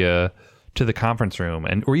to the to the conference room,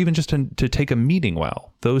 and or even just to take a meeting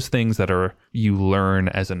well. Those things that are you learn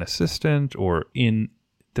as an assistant or in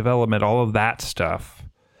development, all of that stuff,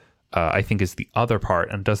 I think is the other part.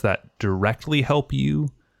 And does that directly help you?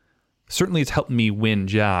 Certainly it's helped me win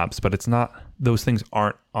jobs, but it's not, those things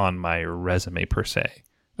aren't on my resume per se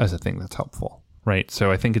as a thing that's helpful, right?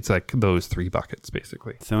 So I think it's like those three buckets,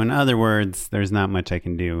 basically. So in other words, there's not much I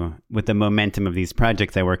can do with the momentum of these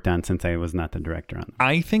projects I worked on since I was not the director on them.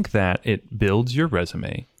 I think that it builds your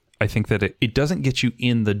resume. I think that it doesn't get you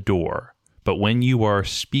in the door, but when you are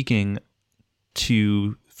speaking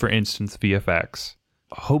to, for instance, VFX,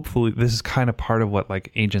 hopefully this is kind of part of what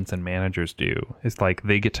like agents and managers do. It's like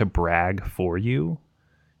they get to brag for you,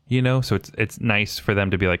 you know? So it's nice for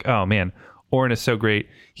them to be like, oh man, Oren is so great.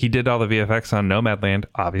 He did all the VFX on Nomadland.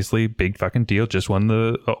 Obviously, big fucking deal. Just won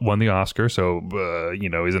the Oscar. So, you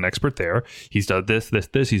know, he's an expert there. He's done this.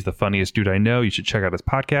 He's the funniest dude I know. You should check out his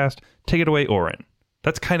podcast. Take it away, Oren.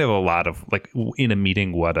 That's kind of a lot of like in a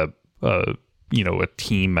meeting what a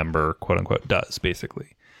team member, quote unquote, does basically.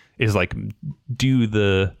 Is like do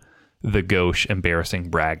the gauche embarrassing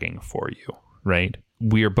bragging for you, right?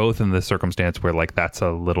 We are both in the circumstance where like that's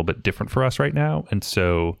a little bit different for us right now. And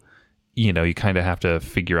so, you know, you kind of have to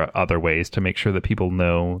figure out other ways to make sure that people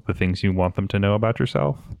know the things you want them to know about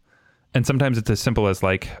yourself. And sometimes it's as simple as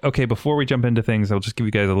like, okay, before we jump into things, I'll just give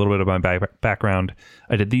you guys a little bit of my background.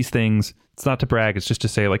 I did these things. It's not to brag. It's just to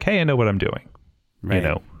say like, hey, I know what I'm doing. Right. You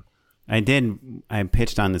know? I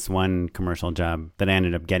pitched on this one commercial job that I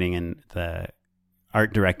ended up getting, and the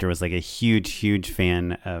art director was like a huge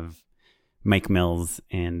fan of Mike Mills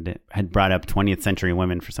and had brought up 20th Century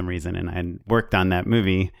Women for some reason. And I had worked on that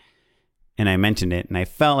movie and I mentioned it, and I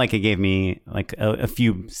felt like it gave me like a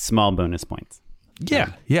few small bonus points.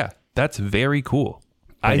 Yeah. That's very cool.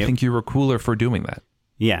 I think you were cooler for doing that.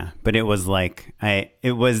 Yeah. But it was like, I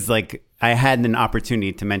had an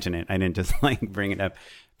opportunity to mention it. I didn't just like bring it up.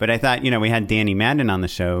 But I thought, you know, we had Danny Madden on the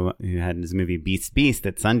show who had his movie Beast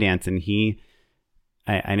at Sundance. And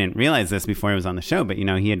I didn't realize this before he was on the show, but, you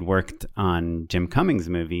know, he had worked on Jim Cummings'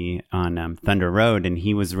 movie on Thunder Road. And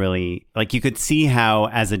he was really, like, you could see how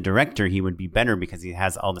as a director he would be better because he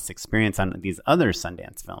has all this experience on these other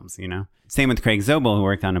Sundance films, you know. Same with Craig Zobel, who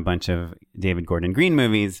worked on a bunch of David Gordon Green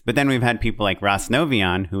movies. But then we've had people like Ross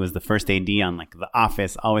Novion, who was the first AD on like The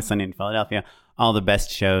Office, Always Sunny in Philadelphia, all the best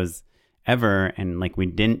shows ever. And like we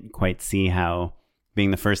didn't quite see how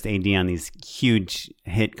being the first AD on these huge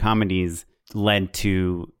hit comedies led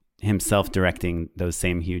to himself directing those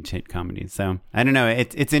same huge hit comedies. So I don't know,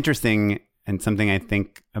 it's interesting and something I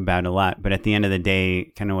think about a lot. But at the end of the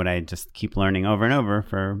day, kind of what I just keep learning over and over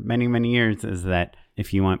for many years is that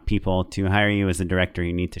if you want people to hire you as a director,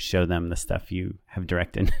 you need to show them the stuff you have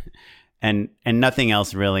directed. and nothing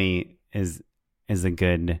else really is a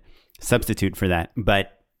good substitute for that.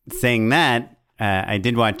 But saying that, I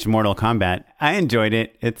did watch Mortal Kombat. I enjoyed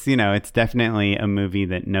it. It's, you know, it's definitely a movie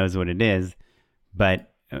that knows what it is.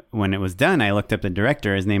 But when it was done, I looked up the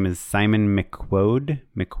director. His name is Simon McQuoid,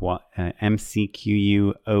 McQuoid.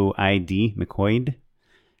 McQuoid.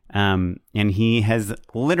 And he has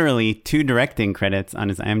literally 2 directing credits on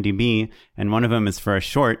his IMDb, and one of them is for a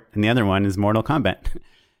short, and the other one is Mortal Kombat.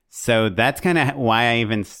 So that's kind of why I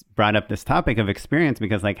even brought up this topic of experience,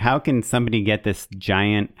 because like, how can somebody get this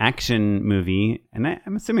giant action movie? And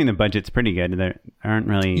I'm assuming the budget's pretty good. There aren't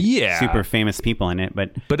really super famous people in it,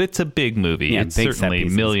 but it's a big movie. Yeah, it's big certainly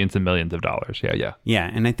millions and millions of dollars. Yeah.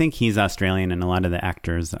 Yeah. And I think he's Australian, and a lot of the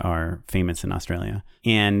actors are famous in Australia.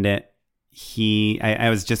 And I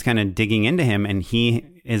was just kind of digging into him, and he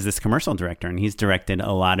is this commercial director, and he's directed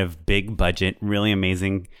a lot of big budget, really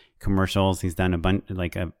amazing commercials. He's done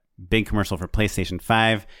a big commercial for PlayStation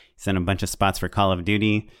 5. He's done a bunch of spots for Call of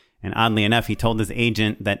Duty. And oddly enough, he told his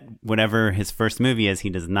agent that whatever his first movie is,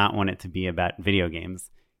 he does not want it to be about video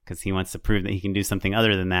games because he wants to prove that he can do something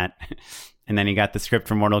other than that. And then he got the script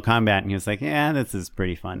for Mortal Kombat, and he was like, yeah, this is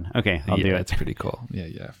pretty fun. Okay, I'll do it. That's pretty cool.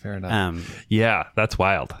 Yeah, fair enough. Yeah, that's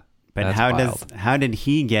wild. But how did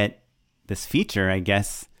he get this feature? I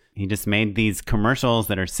guess he just made these commercials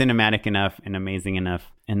that are cinematic enough and amazing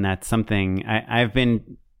enough. And that's something I've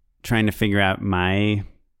been trying to figure out my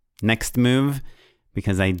next move,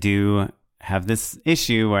 because I do have this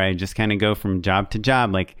issue where I just kind of go from job to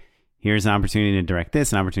job. Like, here's an opportunity to direct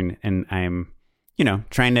this, an opportunity, and I'm, you know,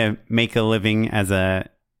 trying to make a living as a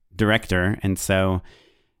director. And so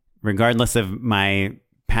regardless of my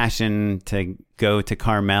passion to go to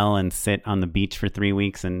Carmel and sit on the beach for 3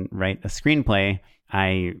 weeks and write a screenplay,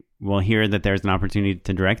 I will hear that there's an opportunity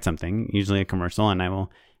to direct something, usually a commercial, and I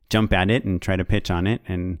will jump at it and try to pitch on it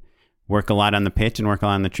and work a lot on the pitch and work a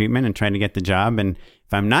lot on the treatment and try to get the job. And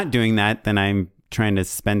If I'm not doing that, then I'm trying to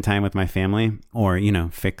spend time with my family or,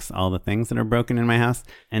 fix all the things that are broken in my house.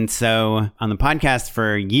 And so on the podcast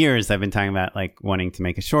for years, I've been talking about like wanting to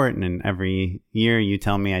make a short. And then every year you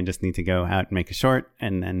tell me I just need to go out and make a short.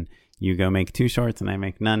 And then you go make 2 shorts and I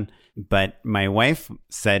make none. But my wife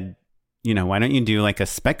said, why don't you do like a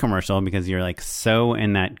spec commercial? Because you're like so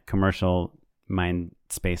in that commercial mind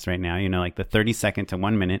space right now, like the 30-second to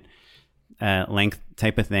 1 minute length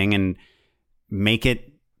type of thing, and make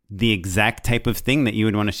it the exact type of thing that you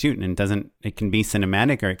would want to shoot. And it can be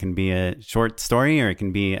cinematic, or it can be a short story, or it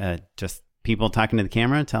can be just people talking to the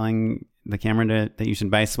camera, telling the camera that you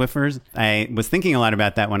should buy Swiffers. I was thinking a lot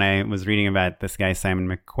about that when I was reading about this guy, Simon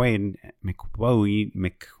McQuoid.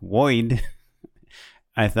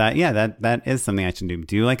 I thought, yeah, that is something I should do.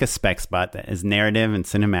 Do like a spec spot that is narrative and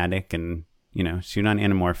cinematic, and, shoot on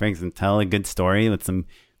anamorphics and tell a good story with some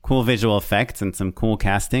cool visual effects and some cool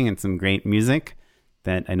casting and some great music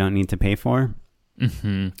that I don't need to pay for.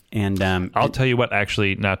 Mm-hmm. And I'll tell you what,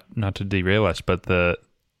 actually, not to derail us, but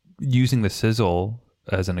using the sizzle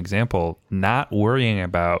as an example, not worrying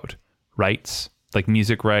about rights, like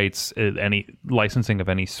music rights, any licensing of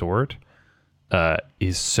any sort,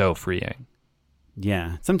 is so freeing.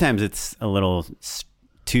 Yeah. Sometimes it's a little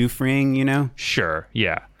too freeing, Sure.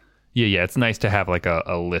 Yeah. Yeah. It's nice to have like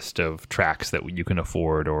a list of tracks that you can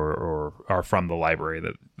afford or are from the library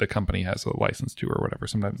that the company has a license to or whatever.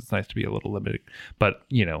 Sometimes it's nice to be a little limited. But,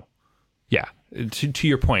 yeah. To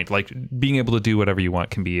your point, like being able to do whatever you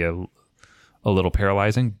want can be a little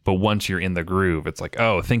paralyzing. But once you're in the groove, it's like,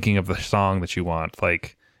 thinking of the song that you want,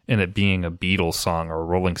 like, and it being a Beatles song or a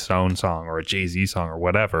Rolling Stone song or a Jay-Z song or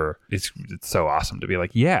whatever, it's so awesome to be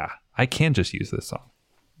like, yeah, I can just use this song.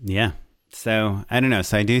 Yeah. So I don't know.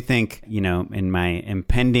 So I do think, in my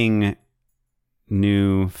impending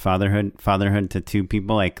new fatherhood to 2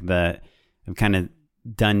 people, like I've kind of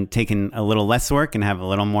taken a little less work and have a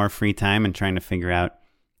little more free time and trying to figure out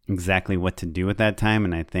exactly what to do with that time.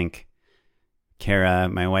 And I think Kara,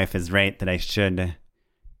 my wife, is right that I should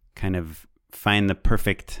kind of find the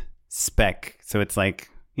perfect spec. So it's like,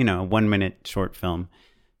 a 1-minute short film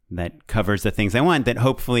that covers the things I want that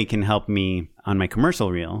hopefully can help me on my commercial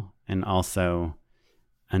reel and also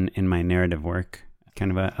in my narrative work.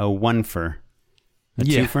 Kind of a 1-fer. A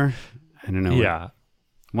 2-fer? I don't know. Yeah.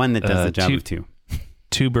 One that does the job of 2.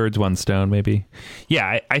 2 birds, 1 stone, maybe.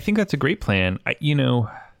 Yeah, I think that's a great plan.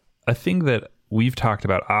 A thing that we've talked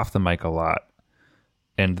about off the mic a lot,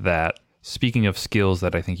 and that, speaking of skills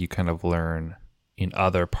that I think you kind of learn in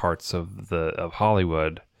other parts of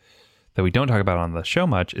Hollywood that we don't talk about on the show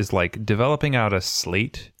much, is like developing out a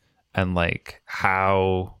slate and like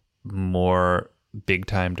how more big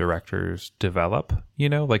time directors develop,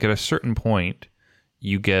 like at a certain point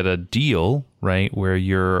you get a deal, right, where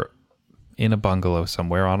you're in a bungalow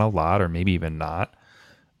somewhere on a lot, or maybe even not.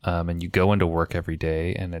 And you go into work every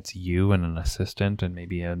day and it's you and an assistant and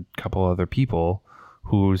maybe a couple other people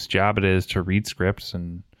whose job it is to read scripts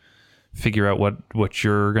and figure out what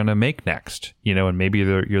you're going to make next, and maybe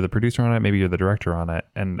you're the producer on it, maybe you're the director on it.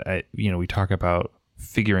 And we talk about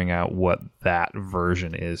figuring out what that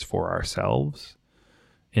version is for ourselves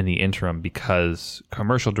in the interim, because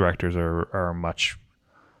commercial directors are much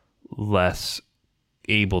less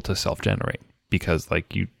able to self-generate, because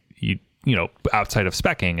like you outside of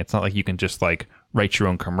speccing, it's not like you can just like write your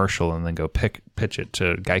own commercial and then go pitch it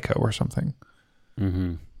to Geico or something.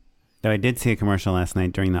 Mm-hmm. Though I did see a commercial last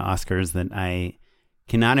night during the Oscars that I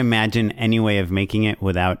cannot imagine any way of making it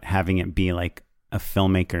without having it be like a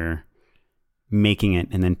filmmaker making it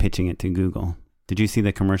and then pitching it to Google. Did you see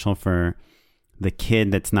the commercial for the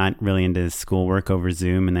kid that's not really into his schoolwork over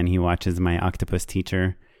Zoom, and then he watches My Octopus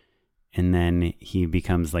Teacher, and then he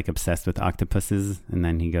becomes like obsessed with octopuses, and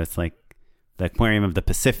then he goes to like the Aquarium of the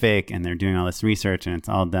Pacific, and they're doing all this research, and it's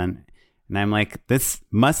all done. And I'm like, this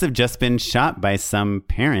must have just been shot by some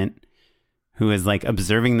parent who is like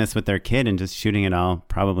observing this with their kid and just shooting it all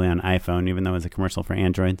probably on iPhone, even though it was a commercial for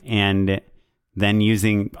Android, and then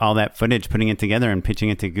using all that footage, putting it together and pitching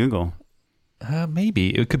it to Google.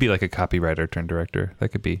 Maybe it could be like a copywriter turned director. That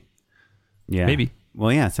could be. Yeah. Maybe.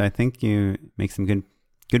 Well, yeah. So I think you make some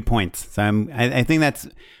good points. So I think that's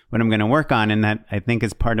what I'm going to work on. And that I think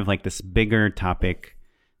is part of like this bigger topic,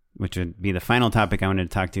 which would be the final topic I wanted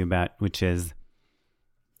to talk to you about, which is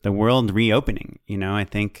the world reopening. I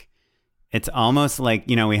think it's almost like,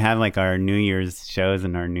 we have like our New Year's shows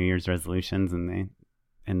and our New Year's resolutions and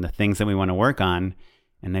the things that we want to work on.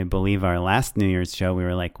 And I believe our last New Year's show, we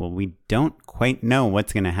were like, well, we don't quite know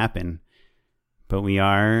what's going to happen, but we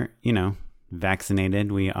are,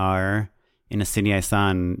 vaccinated. We are in a city I saw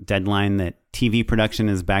on Deadline that TV production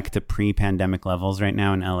is back to pre-pandemic levels right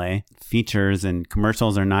now in LA. Features and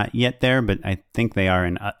commercials are not yet there, but I think they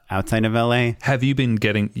are outside of LA. Have you been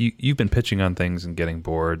you've been pitching on things and getting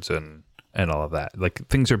boards and all of that? Like,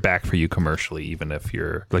 things are back for you commercially, even if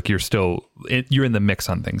you're in the mix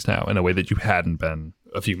on things now in a way that you hadn't been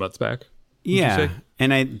a few months back. Yeah.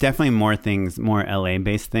 And I definitely more LA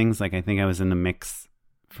based things. Like, I think I was in the mix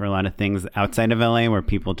for a lot of things outside of LA where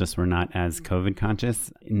people just were not as COVID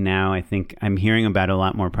conscious. Now I think I'm hearing about a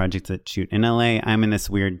lot more projects that shoot in LA. I'm in this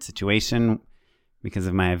weird situation because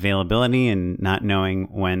of my availability and not knowing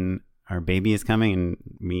when our baby is coming, and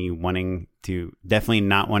me definitely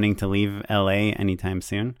not wanting to leave LA anytime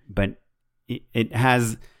soon. But it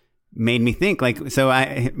has made me think, like, so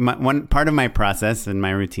one part of my process and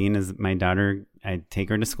my routine is my daughter, I take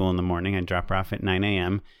her to school in the morning. I drop her off at 9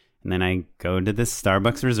 a.m. And then I go to this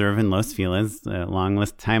Starbucks Reserve in Los Feliz.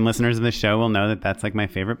 Time listeners of the show will know that that's like my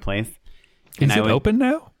favorite place. Is it open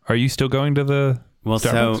now? Are you still going to the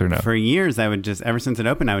Starbucks or no? For years, I would ever since it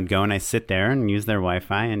opened, I would go and I sit there and use their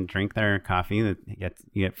Wi-Fi and drink their coffee. You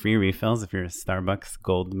get free refills if you're a Starbucks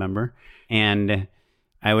Gold member. And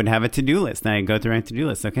I would have a to-do list. And I'd go through my to-do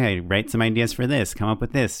list. Okay, write some ideas for this, come up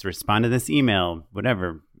with this, respond to this email,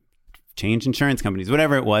 whatever, change insurance companies,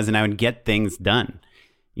 whatever it was. And I would get things done.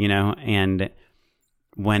 And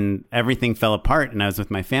when everything fell apart and I was with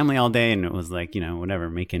my family all day and it was like,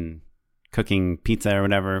 whatever, cooking pizza or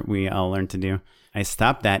whatever we all learned to do, I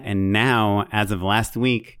stopped that. And now, as of last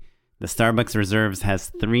week, the Starbucks Reserves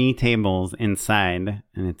has 3 tables inside,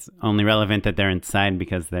 and it's only relevant that they're inside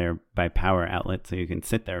because they're by power outlet. So you can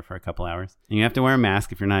sit there for a couple hours and you have to wear a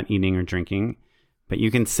mask if you're not eating or drinking, but you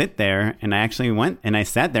can sit there. And I actually went and I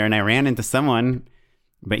sat there and I ran into someone,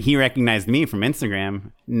 but he recognized me from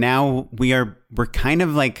Instagram. Now we're kind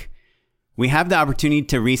of like, we have the opportunity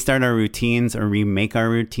to restart our routines or remake our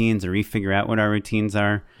routines or refigure out what our routines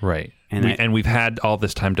are. Right. And we've had all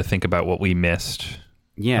this time to think about what we missed.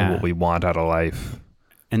 Yeah. And what we want out of life.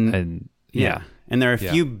 And yeah. And there are a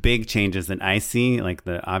few big changes that I see, like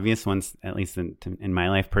the obvious ones, at least in my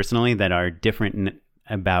life personally, that are different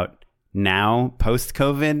about now,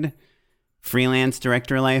 post-COVID freelance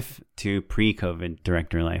director life to pre-COVID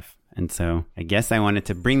director life. And so I guess I wanted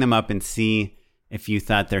to bring them up and see if you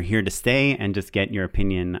thought they're here to stay and just get your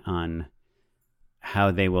opinion on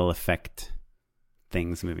how they will affect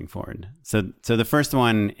things moving forward. So the first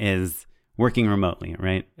one is working remotely,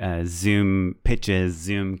 right? Zoom pitches,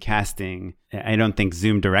 Zoom casting. I don't think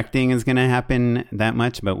Zoom directing is going to happen that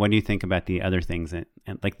much, but what do you think about the other things? And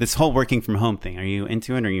like this whole working from home thing, are you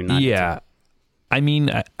into it or are you not? Yeah. I mean,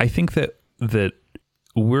 I think that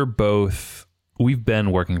we've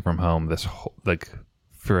been working from home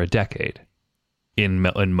for a decade in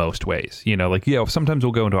most ways, sometimes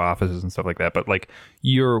we'll go into offices and stuff like that, but like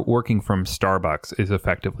you're working from Starbucks is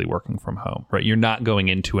effectively working from home, right? You're not going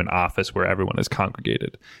into an office where everyone is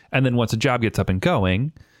congregated. And then once a job gets up and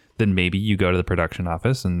going, then maybe you go to the production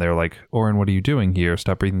office and they're like, Oren, what are you doing here?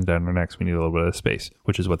 Stop breathing down our necks. We need a little bit of space,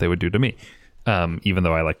 which is what they would do to me. Even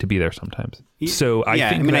though I like to be there sometimes. So I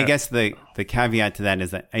guess the caveat to that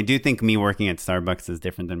is that I do think me working at Starbucks is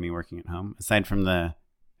different than me working at home. Aside from the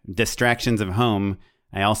distractions of home,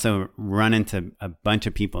 I also run into a bunch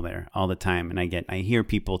of people there all the time. And I hear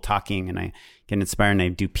people talking and I get inspired and I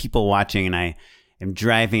do people watching and I am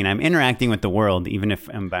driving and I'm interacting with the world, even if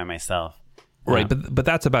I'm by myself. Right. But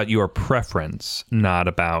that's about your preference, not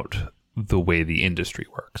about the way the industry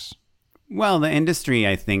works. Well, the industry,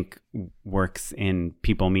 I think, works in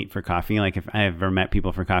people meet for coffee. Like if I ever met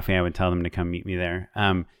people for coffee, I would tell them to come meet me there.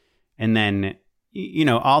 And then,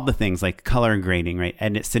 all the things like color grading,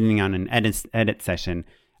 right? Sitting on an edit session,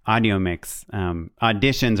 audio mix,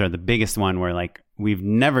 auditions are the biggest one where like we've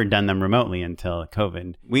never done them remotely until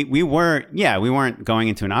COVID. We weren't going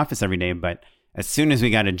into an office every day, but as soon as we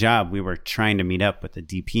got a job, we were trying to meet up with the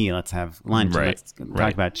DP. Let's have lunch. Right. Let's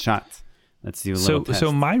talk about shots. Let's do a little test.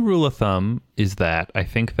 So my rule of thumb is that I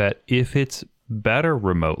think that if it's better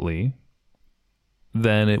remotely,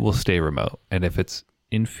 then it will stay remote. And if it's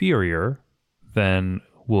inferior, then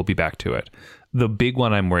we'll be back to it. The big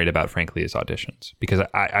one I'm worried about, frankly, is auditions. Because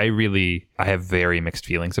I have very mixed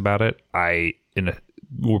feelings about it.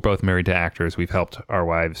 We're both married to actors. We've helped our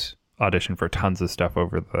wives audition for tons of stuff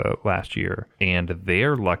over the last year. And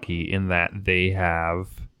they're lucky in that they have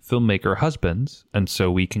filmmaker husbands, and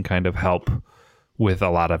so we can kind of help with a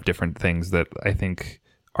lot of different things that I think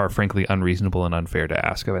are frankly unreasonable and unfair to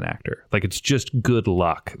ask of an actor. Like it's just good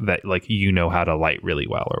luck that like how to light really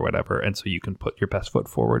well or whatever, and so you can put your best foot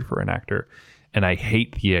forward for an actor. And I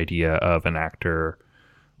hate the idea of an actor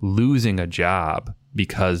losing a job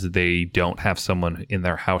because they don't have someone in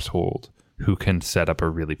their household who can set up a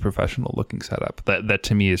really professional looking setup. That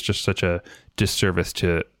to me is just such a disservice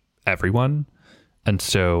to everyone. And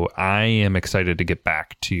so I am excited to get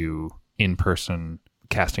back to in-person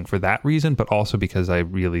casting for that reason, but also because I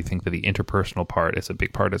really think that the interpersonal part is a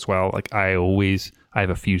big part as well. Like I have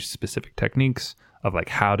a few specific techniques of like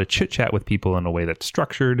how to chit chat with people in a way that's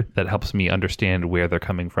structured, that helps me understand where they're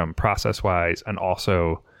coming from process wise, and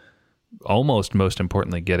also almost most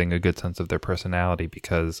importantly, getting a good sense of their personality,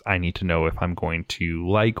 because I need to know if I'm going to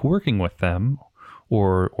like working with them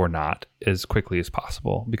or not as quickly as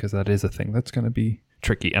possible, because that is a thing that's going to be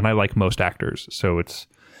tricky. And I like most actors, so it's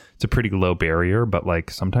a pretty low barrier, but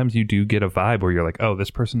like sometimes you do get a vibe where you're like, oh,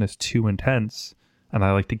 this person is too intense and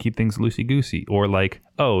I like to keep things loosey-goosey, or like,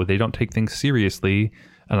 oh, they don't take things seriously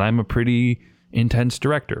and I'm a pretty intense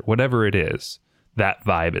director. Whatever it is, that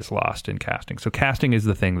vibe is lost in casting. So casting is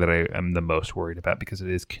the thing that I am the most worried about, because it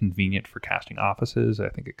is convenient for casting offices. I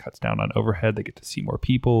think it cuts down on overhead. They get to see more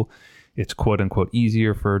people. It's quote unquote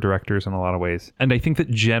easier for directors in a lot of ways. And I think that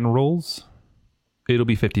generals, it'll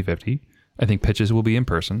be 50-50. I think pitches will be in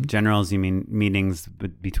person. Generals, you mean meetings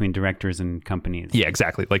between directors and companies? Yeah,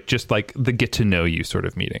 exactly. Like just like the get to know you sort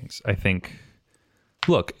of meetings. I think,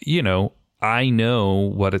 look, you know, I know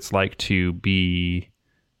what it's like to be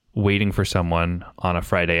waiting for someone on a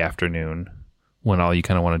Friday afternoon when all you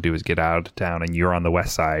kind of want to do is get out of town and you're on the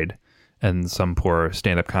west side and some poor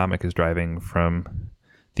stand-up comic is driving from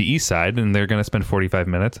the east side and they're going to spend 45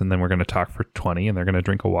 minutes and then we're going to talk for 20 and they're going to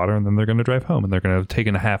drink a water and then they're going to drive home and they're going to have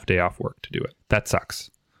taken a half day off work to do it. That sucks.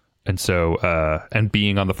 And so, and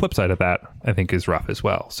being on the flip side of that, I think is rough as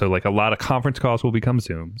well. So like a lot of conference calls will become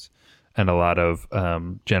Zooms and a lot of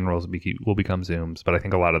generals will become Zooms. But I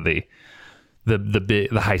think a lot of the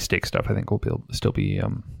high stakes stuff, I think will still be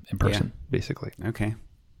in person, basically. Okay.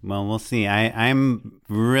 Well, we'll see. I'm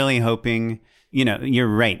really hoping, you know, you're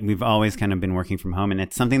right. We've always kind of been working from home, and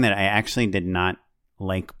it's something that I actually did not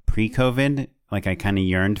like pre-COVID. Like I kind of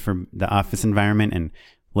yearned for the office environment and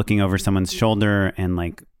looking over someone's shoulder and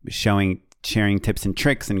like sharing tips and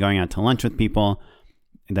tricks and going out to lunch with people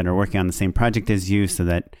that are working on the same project as you, so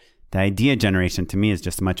that the idea generation to me is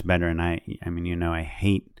just much better. And I mean, you know, I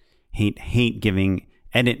hate giving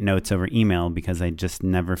edit notes over email because I just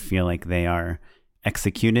never feel like they are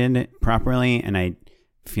executed properly. And I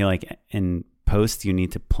feel like in post, you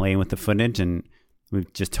need to play with the footage, and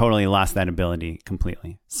we've just totally lost that ability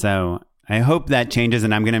completely. So I hope that changes,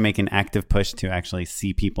 and I'm going to make an active push to actually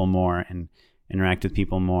see people more and interact with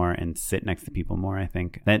people more and sit next to people more. I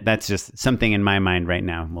think that's just something in my mind right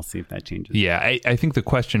now. We'll see if that changes. Yeah, I think the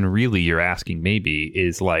question really you're asking maybe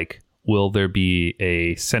is like, will there be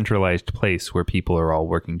a centralized place where people are all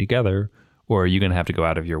working together, or are you going to have to go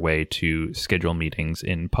out of your way to schedule meetings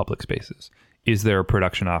in public spaces? Is there a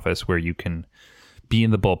production office where you can be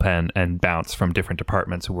in the bullpen and bounce from different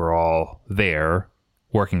departments who are all there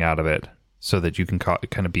working out of it, so that you can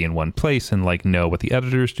kind of be in one place and like know what the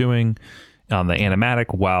editor's doing on the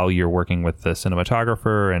animatic while you're working with the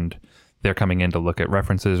cinematographer, and they're coming in to look at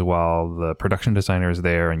references while the production designer is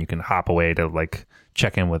there, and you can hop away to like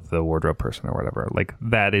check in with the wardrobe person or whatever. Like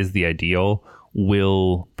that is the ideal.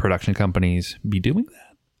 Will production companies be doing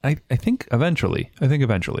that? I think eventually.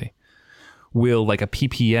 Will like a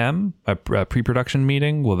PPM, a pre-production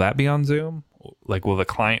meeting, will that be on Zoom? Like, will the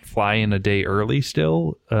client fly in a day early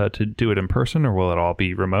still to do it in person, or will it all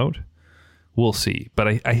be remote? We'll see. But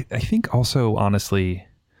I think also, honestly,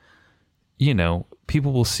 you know,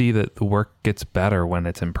 people will see that the work gets better when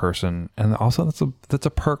it's in person. And also that's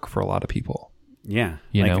a perk for a lot of people. Yeah.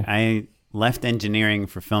 You know? I left engineering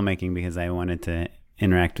for filmmaking because I wanted to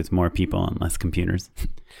interact with more people and less computers.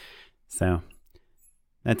 So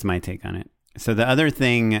that's my take on it. So the other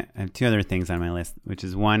thing, I have two other things on my list, which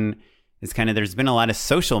is one is kind of, there's been a lot of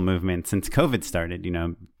social movement since COVID started, you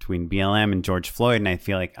know, between BLM and George Floyd. And I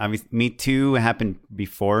feel like obviously Me Too happened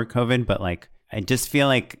before COVID, but like, I just feel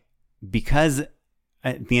like because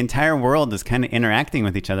the entire world is kind of interacting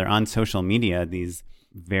with each other on social media, these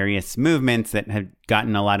various movements that had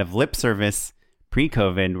gotten a lot of lip service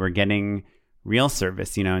pre-COVID were getting real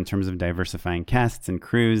service, you know, in terms of diversifying casts and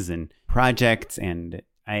crews and projects. And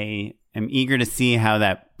I am eager to see how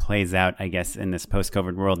that plays out, I guess, in this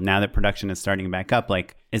post-COVID world, now that production is starting back up.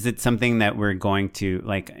 Like, is it something that we're going to,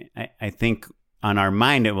 like, I think on our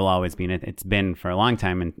mind, it will always be, and it's been for a long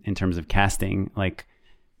time in terms of casting, like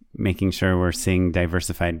making sure we're seeing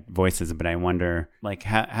diversified voices. But I wonder like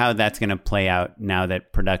how that's going to play out now that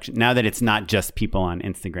it's not just people on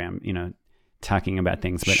Instagram, you know, talking about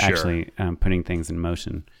things, but actually putting things in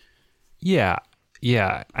motion. Yeah.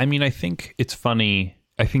 I mean, I think it's funny.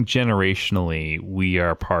 I think generationally, we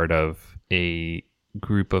are part of a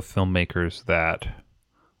group of filmmakers that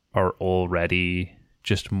are already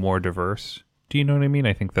just more diverse. Do you know what I mean?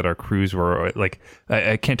 I think that our crews were like,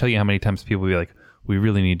 I can't tell you how many times people will be like, we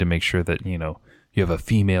really need to make sure that, you know, you have a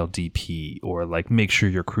female DP, or like make sure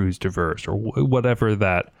your crew's diverse, or whatever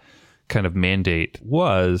that kind of mandate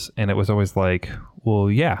was. And it was always like,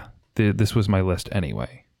 well, yeah, this was my list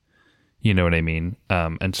anyway. You know what I mean?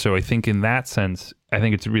 And so I think in that sense, I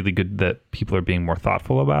think it's really good that people are being more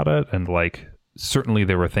thoughtful about it. And like, certainly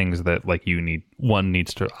there were things that like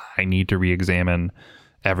I need to re-examine.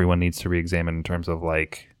 Everyone needs to re-examine in terms of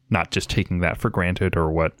like, not just taking that for granted,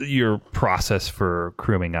 or what your process for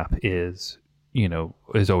crewing up is, you know,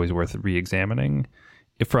 is always worth re-examining.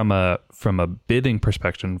 From a bidding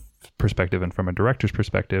perspective and from a director's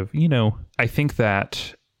perspective, you know, I think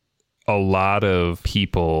that a lot of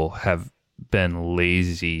people have been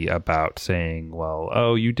lazy about saying, well,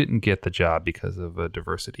 oh, you didn't get the job because of a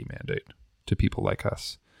diversity mandate to people like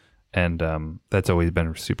us. And that's always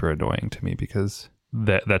been super annoying to me, because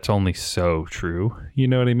that's only so true. You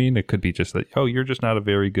know what I mean? It could be just that, oh, you're just not a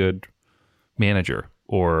very good manager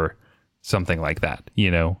or something like that, you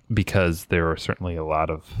know, because there are certainly a lot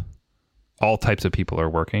of all types of people are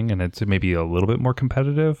working, and it's maybe a little bit more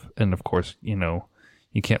competitive. And of course, you know,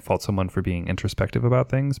 you can't fault someone for being introspective about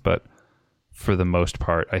things, but for the most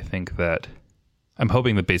part, I think that I'm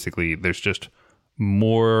hoping that basically there's just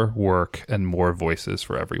more work and more voices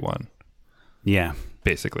for everyone. Yeah.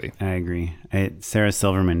 Basically. I agree. Sarah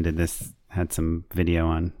Silverman had some video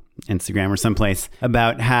on Instagram or someplace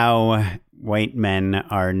about how white men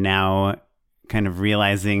are now kind of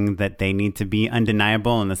realizing that they need to be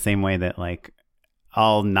undeniable in the same way that like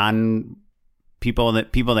all people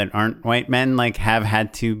that aren't white men like have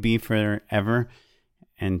had to be forever.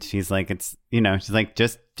 And she's like, it's, you know, she's like,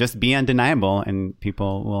 just be undeniable and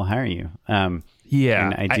people will hire you.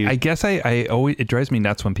 Yeah, I guess I always, it drives me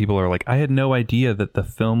nuts when people are like, I had no idea that the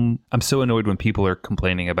film, I'm so annoyed when people are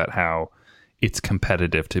complaining about how it's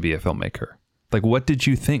competitive to be a filmmaker. Like, what did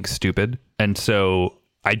you think, stupid? And so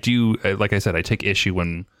I do, like I said, I take issue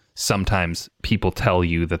when sometimes people tell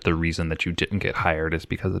you that the reason that you didn't get hired is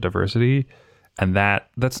because of diversity. And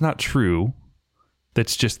that's not true.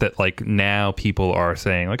 That's just that like now people are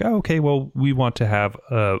saying like, oh, okay, well, we want to have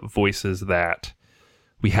voices that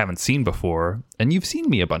we haven't seen before, and you've seen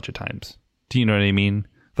me a bunch of times. Do you know what I mean?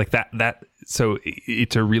 Like that. So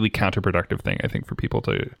it's a really counterproductive thing, I think, for people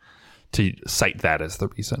to cite that as the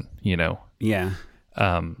reason, you know? Yeah.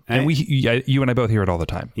 And you and I both hear it all the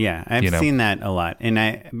time. Yeah. I've seen that a lot.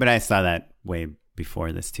 But I saw that way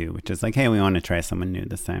before this too, which is like, hey, we want to try someone new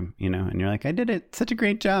this time, you know? And you're like, I did it. Such a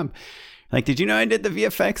great job. Like, did you know I did the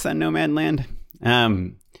VFX on Nomadland?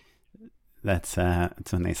 That's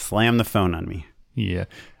when they slam the phone on me. Yeah.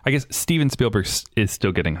 I guess Steven Spielberg is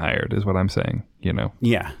still getting hired, is what I'm saying, you know?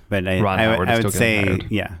 Yeah. But Ron Howard is I would still say, hired.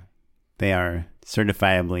 Yeah, they are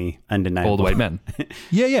certifiably undeniable. Old white men.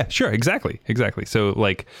 Yeah, sure. Exactly. So,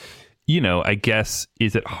 like, you know, I guess,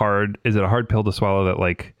 is it a hard pill to swallow that,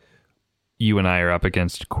 like, you and I are up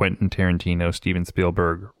against Quentin Tarantino, Steven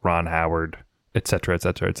Spielberg, Ron Howard, et cetera, et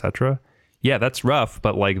cetera, et cetera? Yeah, that's rough,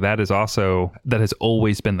 but, like, that has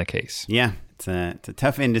always been the case. Yeah, it's a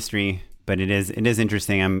tough industry. But it is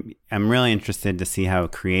interesting. I'm really interested to see how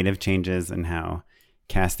creative changes and how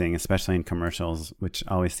casting, especially in commercials, which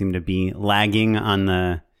always seem to be lagging on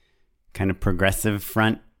the kind of progressive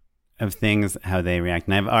front of things, how they react.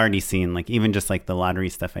 And I've already seen, like, even just like the lottery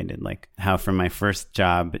stuff I did, like how from my first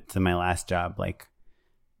job to my last job, like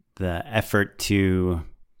the effort to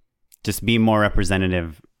just be more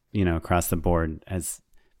representative, you know, across the board as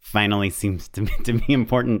finally seems to be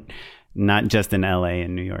important, not just in LA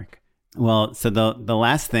and New York. Well, so the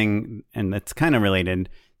last thing, and that's kind of related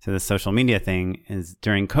to the social media thing, is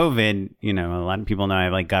during COVID, you know, a lot of people know I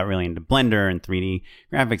like got really into Blender and 3D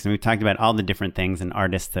graphics, and we've talked about all the different things and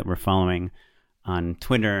artists that we're following on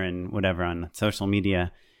Twitter and whatever on social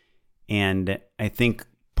media. And I think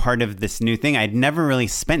part of this new thing, I'd never really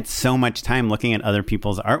spent so much time looking at other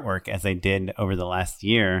people's artwork as I did over the last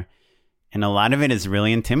year. And a lot of it is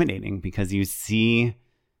really intimidating because you see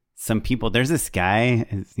some people, there's this guy,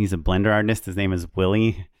 he's a Blender artist. His name is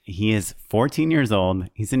Willie. He is 14 years old.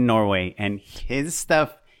 He's in Norway, and his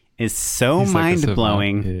stuff is so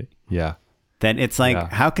mind-blowing that it's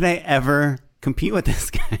like, how could I ever compete with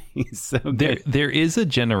this guy? He's so good. There is a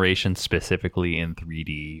generation specifically in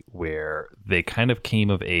 3D where they kind of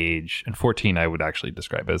came of age, and 14 I would actually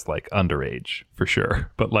describe as like underage for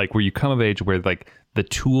sure, but like where you come of age where like the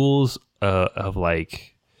tools of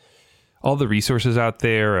like all the resources out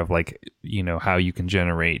there of like, you know, how you can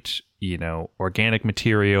generate, you know, organic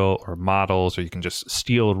material or models, or you can just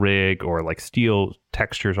steal rig or like steal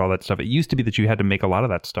textures, all that stuff. It used to be that you had to make a lot of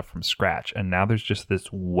that stuff from scratch. And now there's just this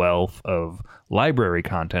wealth of library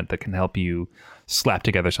content that can help you slap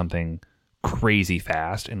together something crazy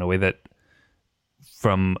fast in a way that,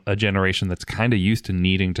 from a generation that's kind of used to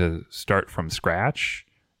needing to start from scratch,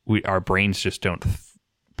 our brains just don't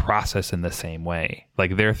process in the same way.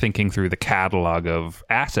 Like they're thinking through the catalog of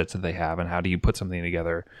assets that they have and how do you put something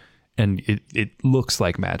together, and it looks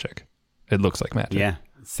like magic. It looks like magic. Yeah.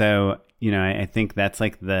 So, you know, I think that's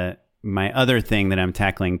like my other thing that I'm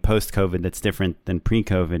tackling post-COVID that's different than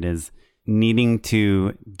pre-COVID is needing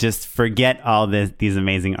to just forget all these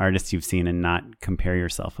amazing artists you've seen and not compare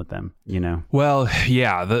yourself with them, you know? Well,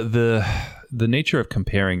 yeah, the nature of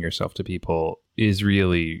comparing yourself to people is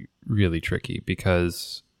really, really tricky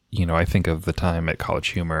because, you know, I think of the time at College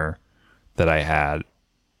Humor that I had,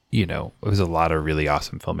 you know, it was a lot of really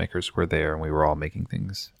awesome filmmakers were there and we were all making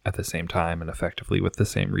things at the same time and effectively with the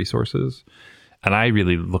same resources. And I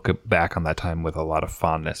really look back on that time with a lot of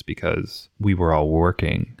fondness because we were all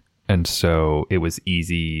working. And so it was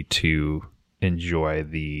easy to enjoy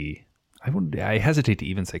I hesitate to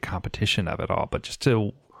even say competition of it all, but just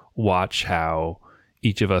to watch how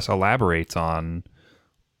each of us elaborates on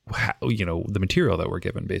how, you know, the material that we're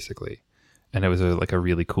given basically. And it was like a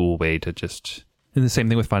really cool way to just, and the same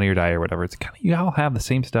thing with Funny or Die or whatever. It's kind of, you all have the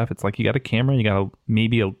same stuff. It's like you got a camera, you got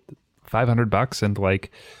maybe $500 and like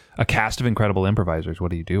a cast of incredible improvisers.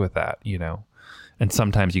 What do you do with that? You know? And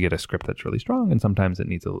sometimes you get a script that's really strong and sometimes it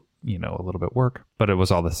needs a little bit work, but it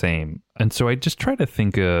was all the same. And so I just try to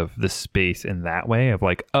think of the space in that way of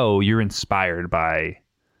like, oh, you're inspired by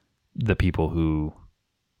the people who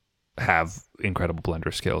have incredible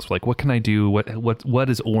blender skills. Like, what can I do? What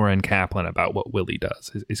is Oren Kaplan about what Willie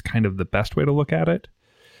does is kind of the best way to look at it.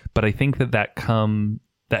 But I think that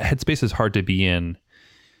headspace is hard to be in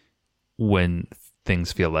when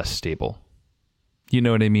things feel less stable. You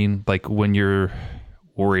know what I mean? Like when you're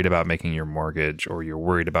worried about making your mortgage or you're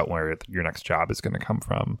worried about where your next job is going to come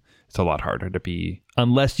from, it's a lot harder to be,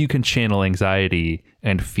 unless you can channel anxiety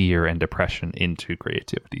and fear and depression into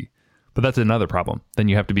creativity. But that's another problem. Then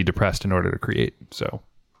you have to be depressed in order to create. So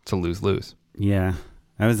it's a lose-lose. Yeah.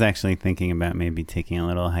 I was actually thinking about maybe taking a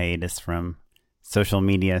little hiatus from social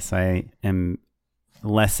media. So I am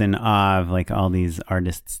less in awe of like all these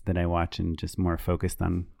artists that I watch and just more focused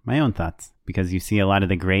on my own thoughts, because you see a lot of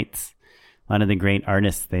the great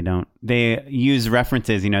artists, they use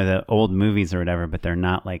references, you know, the old movies or whatever, but they're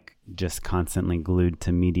not like just constantly glued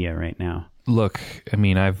to media right now. Look, I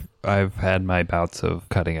mean, I've had my bouts of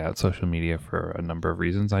cutting out social media for a number of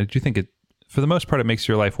reasons. I do think it, for the most part, it makes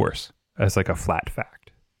your life worse as like a flat fact.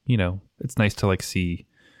 You know, it's nice to like see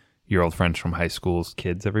your old friends from high school's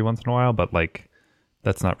kids every once in a while, but like,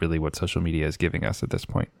 that's not really what social media is giving us at this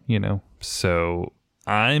point, you know? So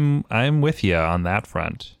I'm with you on that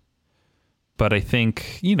front. But I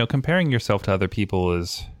think, you know, comparing yourself to other people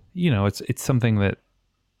is, you know, it's something that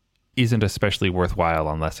isn't especially worthwhile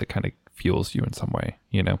unless it kind of fuels you in some way,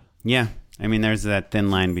 you know? Yeah. I mean, there's that thin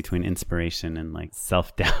line between inspiration and like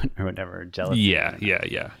self-doubt or whatever, jealousy.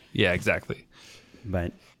 Yeah, exactly.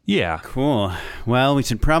 But yeah. Cool. Well, we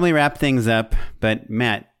should probably wrap things up, but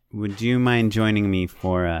Matt, would you mind joining me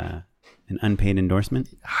for an unpaid endorsement?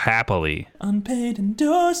 Happily. Unpaid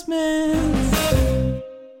endorsements.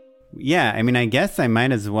 Yeah, I mean, I guess I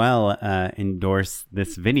might as well endorse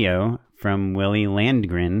this video from Willie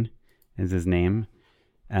Landgren, is his name.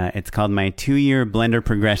 It's called My 2-Year Blender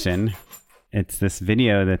Progression. It's this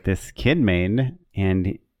video that this kid made,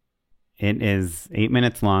 and it is 8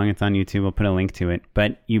 minutes long. It's on YouTube. We'll put a link to it.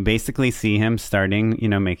 But you basically see him starting, you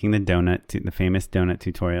know, making the famous donut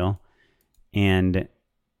tutorial. And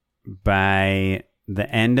by the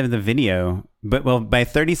end of the video, by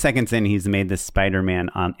 30 seconds in, he's made this Spider-Man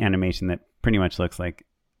animation that pretty much looks like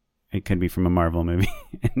it could be from a Marvel movie.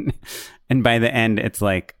 And by the end, it's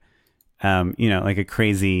like, you know, like a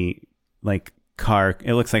crazy, like car.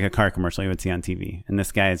 It looks like a car commercial you would see on TV. And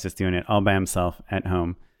this guy is just doing it all by himself at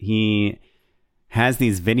home. He has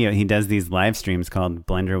he does these live streams called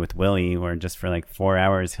Blender with Willie, where just for like 4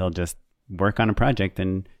 hours, he'll just work on a project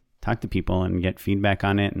and talk to people and get feedback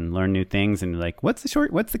on it and learn new things. And like, what's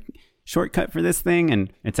the shortcut for this thing?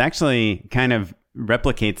 And it's actually kind of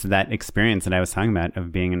replicates that experience that I was talking about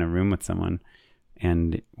of being in a room with someone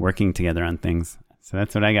and working together on things. So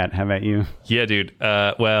that's what I got. How about you? Yeah, dude.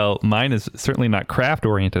 Well, mine is certainly not craft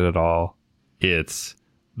oriented at all. It's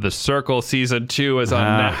The Circle Season 2 is on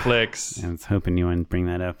Netflix. I was hoping you wouldn't bring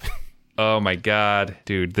that up. Oh my God,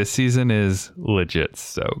 dude. This season is legit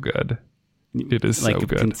so good. It is like so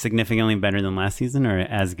good. Significantly better than last season, or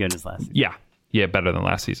as good as last season? Yeah, better than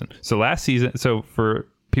last season. So last season, so for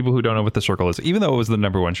people who don't know what The Circle is, even though it was the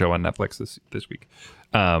number one show on Netflix this week,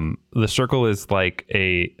 The Circle is like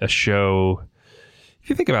a show. If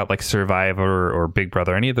you think about like Survivor or Big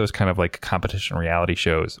Brother, any of those kind of like competition reality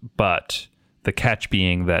shows, but the catch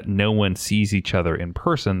being that no one sees each other in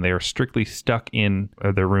person. They are strictly stuck in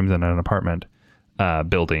their rooms in an apartment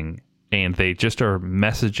building, and they just are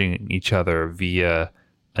messaging each other via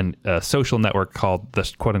a social network called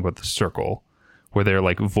the quote unquote The Circle, where they're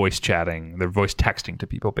like voice chatting, they're voice texting to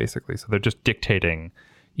people basically. So they're just dictating,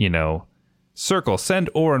 Circle, send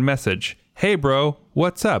Oren message. Hey bro,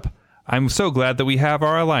 what's up? I'm so glad that we have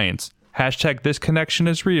our alliance. # this connection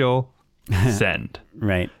is real. Send.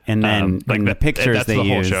 Right. And then in the pictures they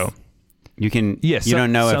use, show. You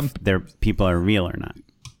don't know if their people are real or not. Correct,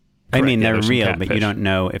 I mean, they're real, but you don't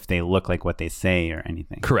know if they look like what they say or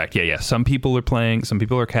anything. Correct. Yeah. Some people are playing, some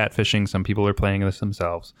people are catfishing, some people are playing this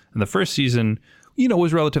themselves. And the first season,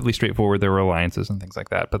 was relatively straightforward. There were alliances and things like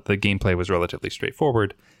that, but the gameplay was relatively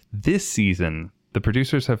straightforward. This season, the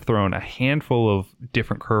producers have thrown a handful of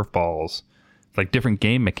different curveballs, like different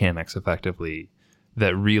game mechanics effectively,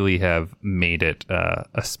 that really have made it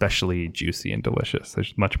especially juicy and delicious.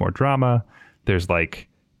 There's much more drama. There's like,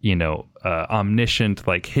 omniscient,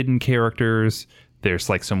 like hidden characters. There's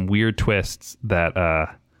like some weird twists that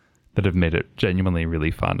have made it genuinely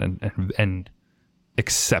really fun and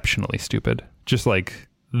exceptionally stupid. Just like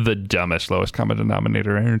the dumbest, lowest common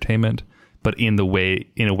denominator entertainment, but in a way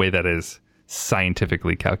that is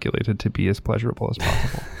scientifically calculated to be as pleasurable as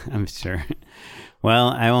possible. I'm sure. Well,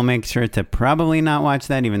 I will make sure to probably not watch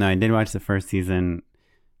that, even though I did watch the first season,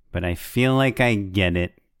 but I feel like I get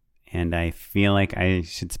it. And I feel like I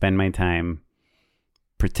should spend my time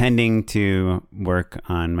pretending to work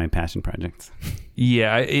on my passion projects.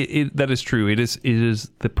 Yeah, that is true. It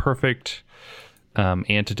is the perfect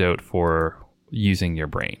antidote for using your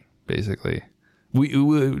brain, basically.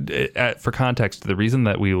 For context, the reason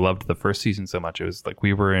that we loved the first season so much, it was like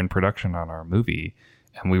we were in production on our movie,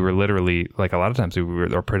 and we were literally, like a lot of times,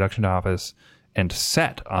 our production office and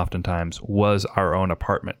set oftentimes was our own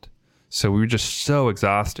apartment. So we were just so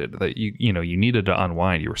exhausted that you needed to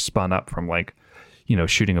unwind. You were spun up from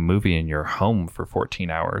shooting a movie in your home for 14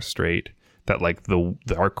 hours straight, that like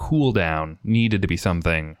our cool down needed to be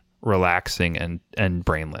something relaxing and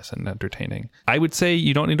brainless and entertaining. I would say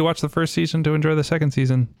you don't need to watch the first season to enjoy the second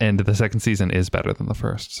season, and the second season is better than the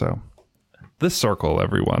first. So The Circle,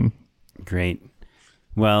 everyone. Great.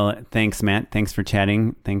 Well, thanks, Matt. Thanks for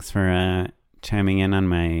chatting. Thanks for chiming in on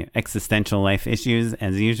my existential life issues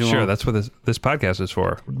as usual. Sure, that's what this podcast is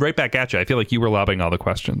for. Right back at you. I feel like you were lobbing all the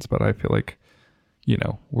questions, but I feel like,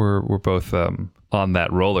 we're both on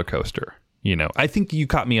that roller coaster. I think you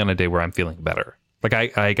caught me on a day where I'm feeling better. Like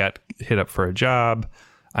I got hit up for a job.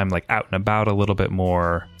 I'm like out and about a little bit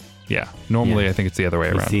more. Yeah. Normally I think it's the other way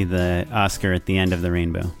around. You see the Oscar at the end of the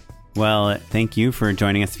rainbow. Well, thank you for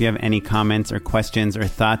joining us. If you have any comments or questions or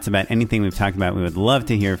thoughts about anything we've talked about, we would love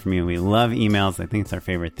to hear from you. We love emails. I think it's our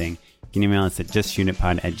favorite thing. You can email us at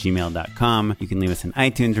justshootitpod@gmail.com. You can leave us an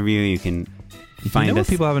iTunes review. You can find us. What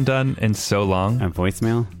people haven't done in so long? A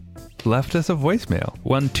voicemail? Left us a voicemail.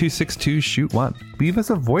 1-262-SHOOT-1. Leave us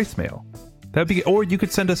a voicemail. That'd be, or you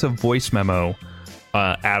could send us a voice memo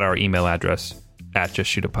at our email address at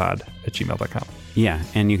justshootitpod@gmail.com. Yeah,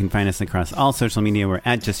 and you can find us across all social media. We're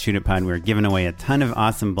at Just Shoot It Pod. We're giving away a ton of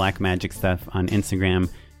awesome Black Magic stuff on Instagram.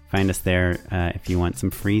 Find us there if you want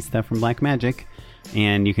some free stuff from Black Magic.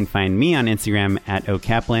 And you can find me on Instagram at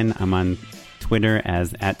 @OKaplan. I'm on Twitter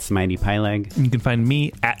as @SmiteyPyleg. You can find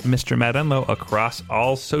me at Mr. Matt Enlow across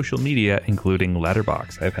all social media, including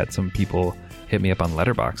Letterboxd. I've had some people hit me up on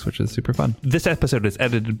Letterboxd, which is super fun. This episode is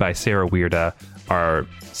edited by Sarah Weirda. Our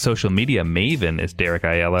social media maven is Derek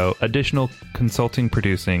Aiello. Additional consulting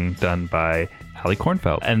producing done by Ali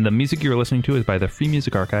Kornfeld. And the music you're listening to is by the Free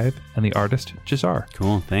Music Archive and the artist Jazar.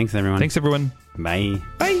 Cool. Thanks, everyone. Thanks, everyone. Bye.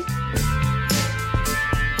 Bye.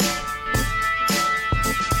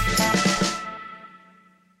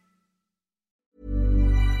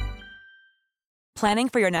 Planning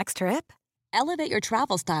for your next trip? Elevate your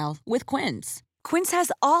travel style with Quince. Quince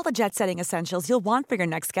has all the jet-setting essentials you'll want for your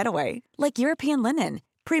next getaway, like European linen,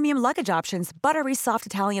 premium luggage options, buttery soft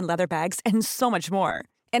Italian leather bags, and so much more.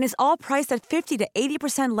 And is all priced at 50 to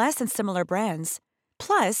 80% less than similar brands.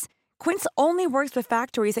 Plus, Quince only works with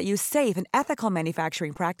factories that use safe and ethical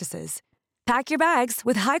manufacturing practices. Pack your bags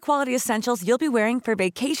with high-quality essentials you'll be wearing for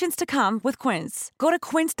vacations to come with Quince. Go to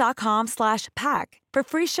quince.com/pack for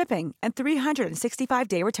free shipping and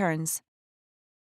 365-day returns.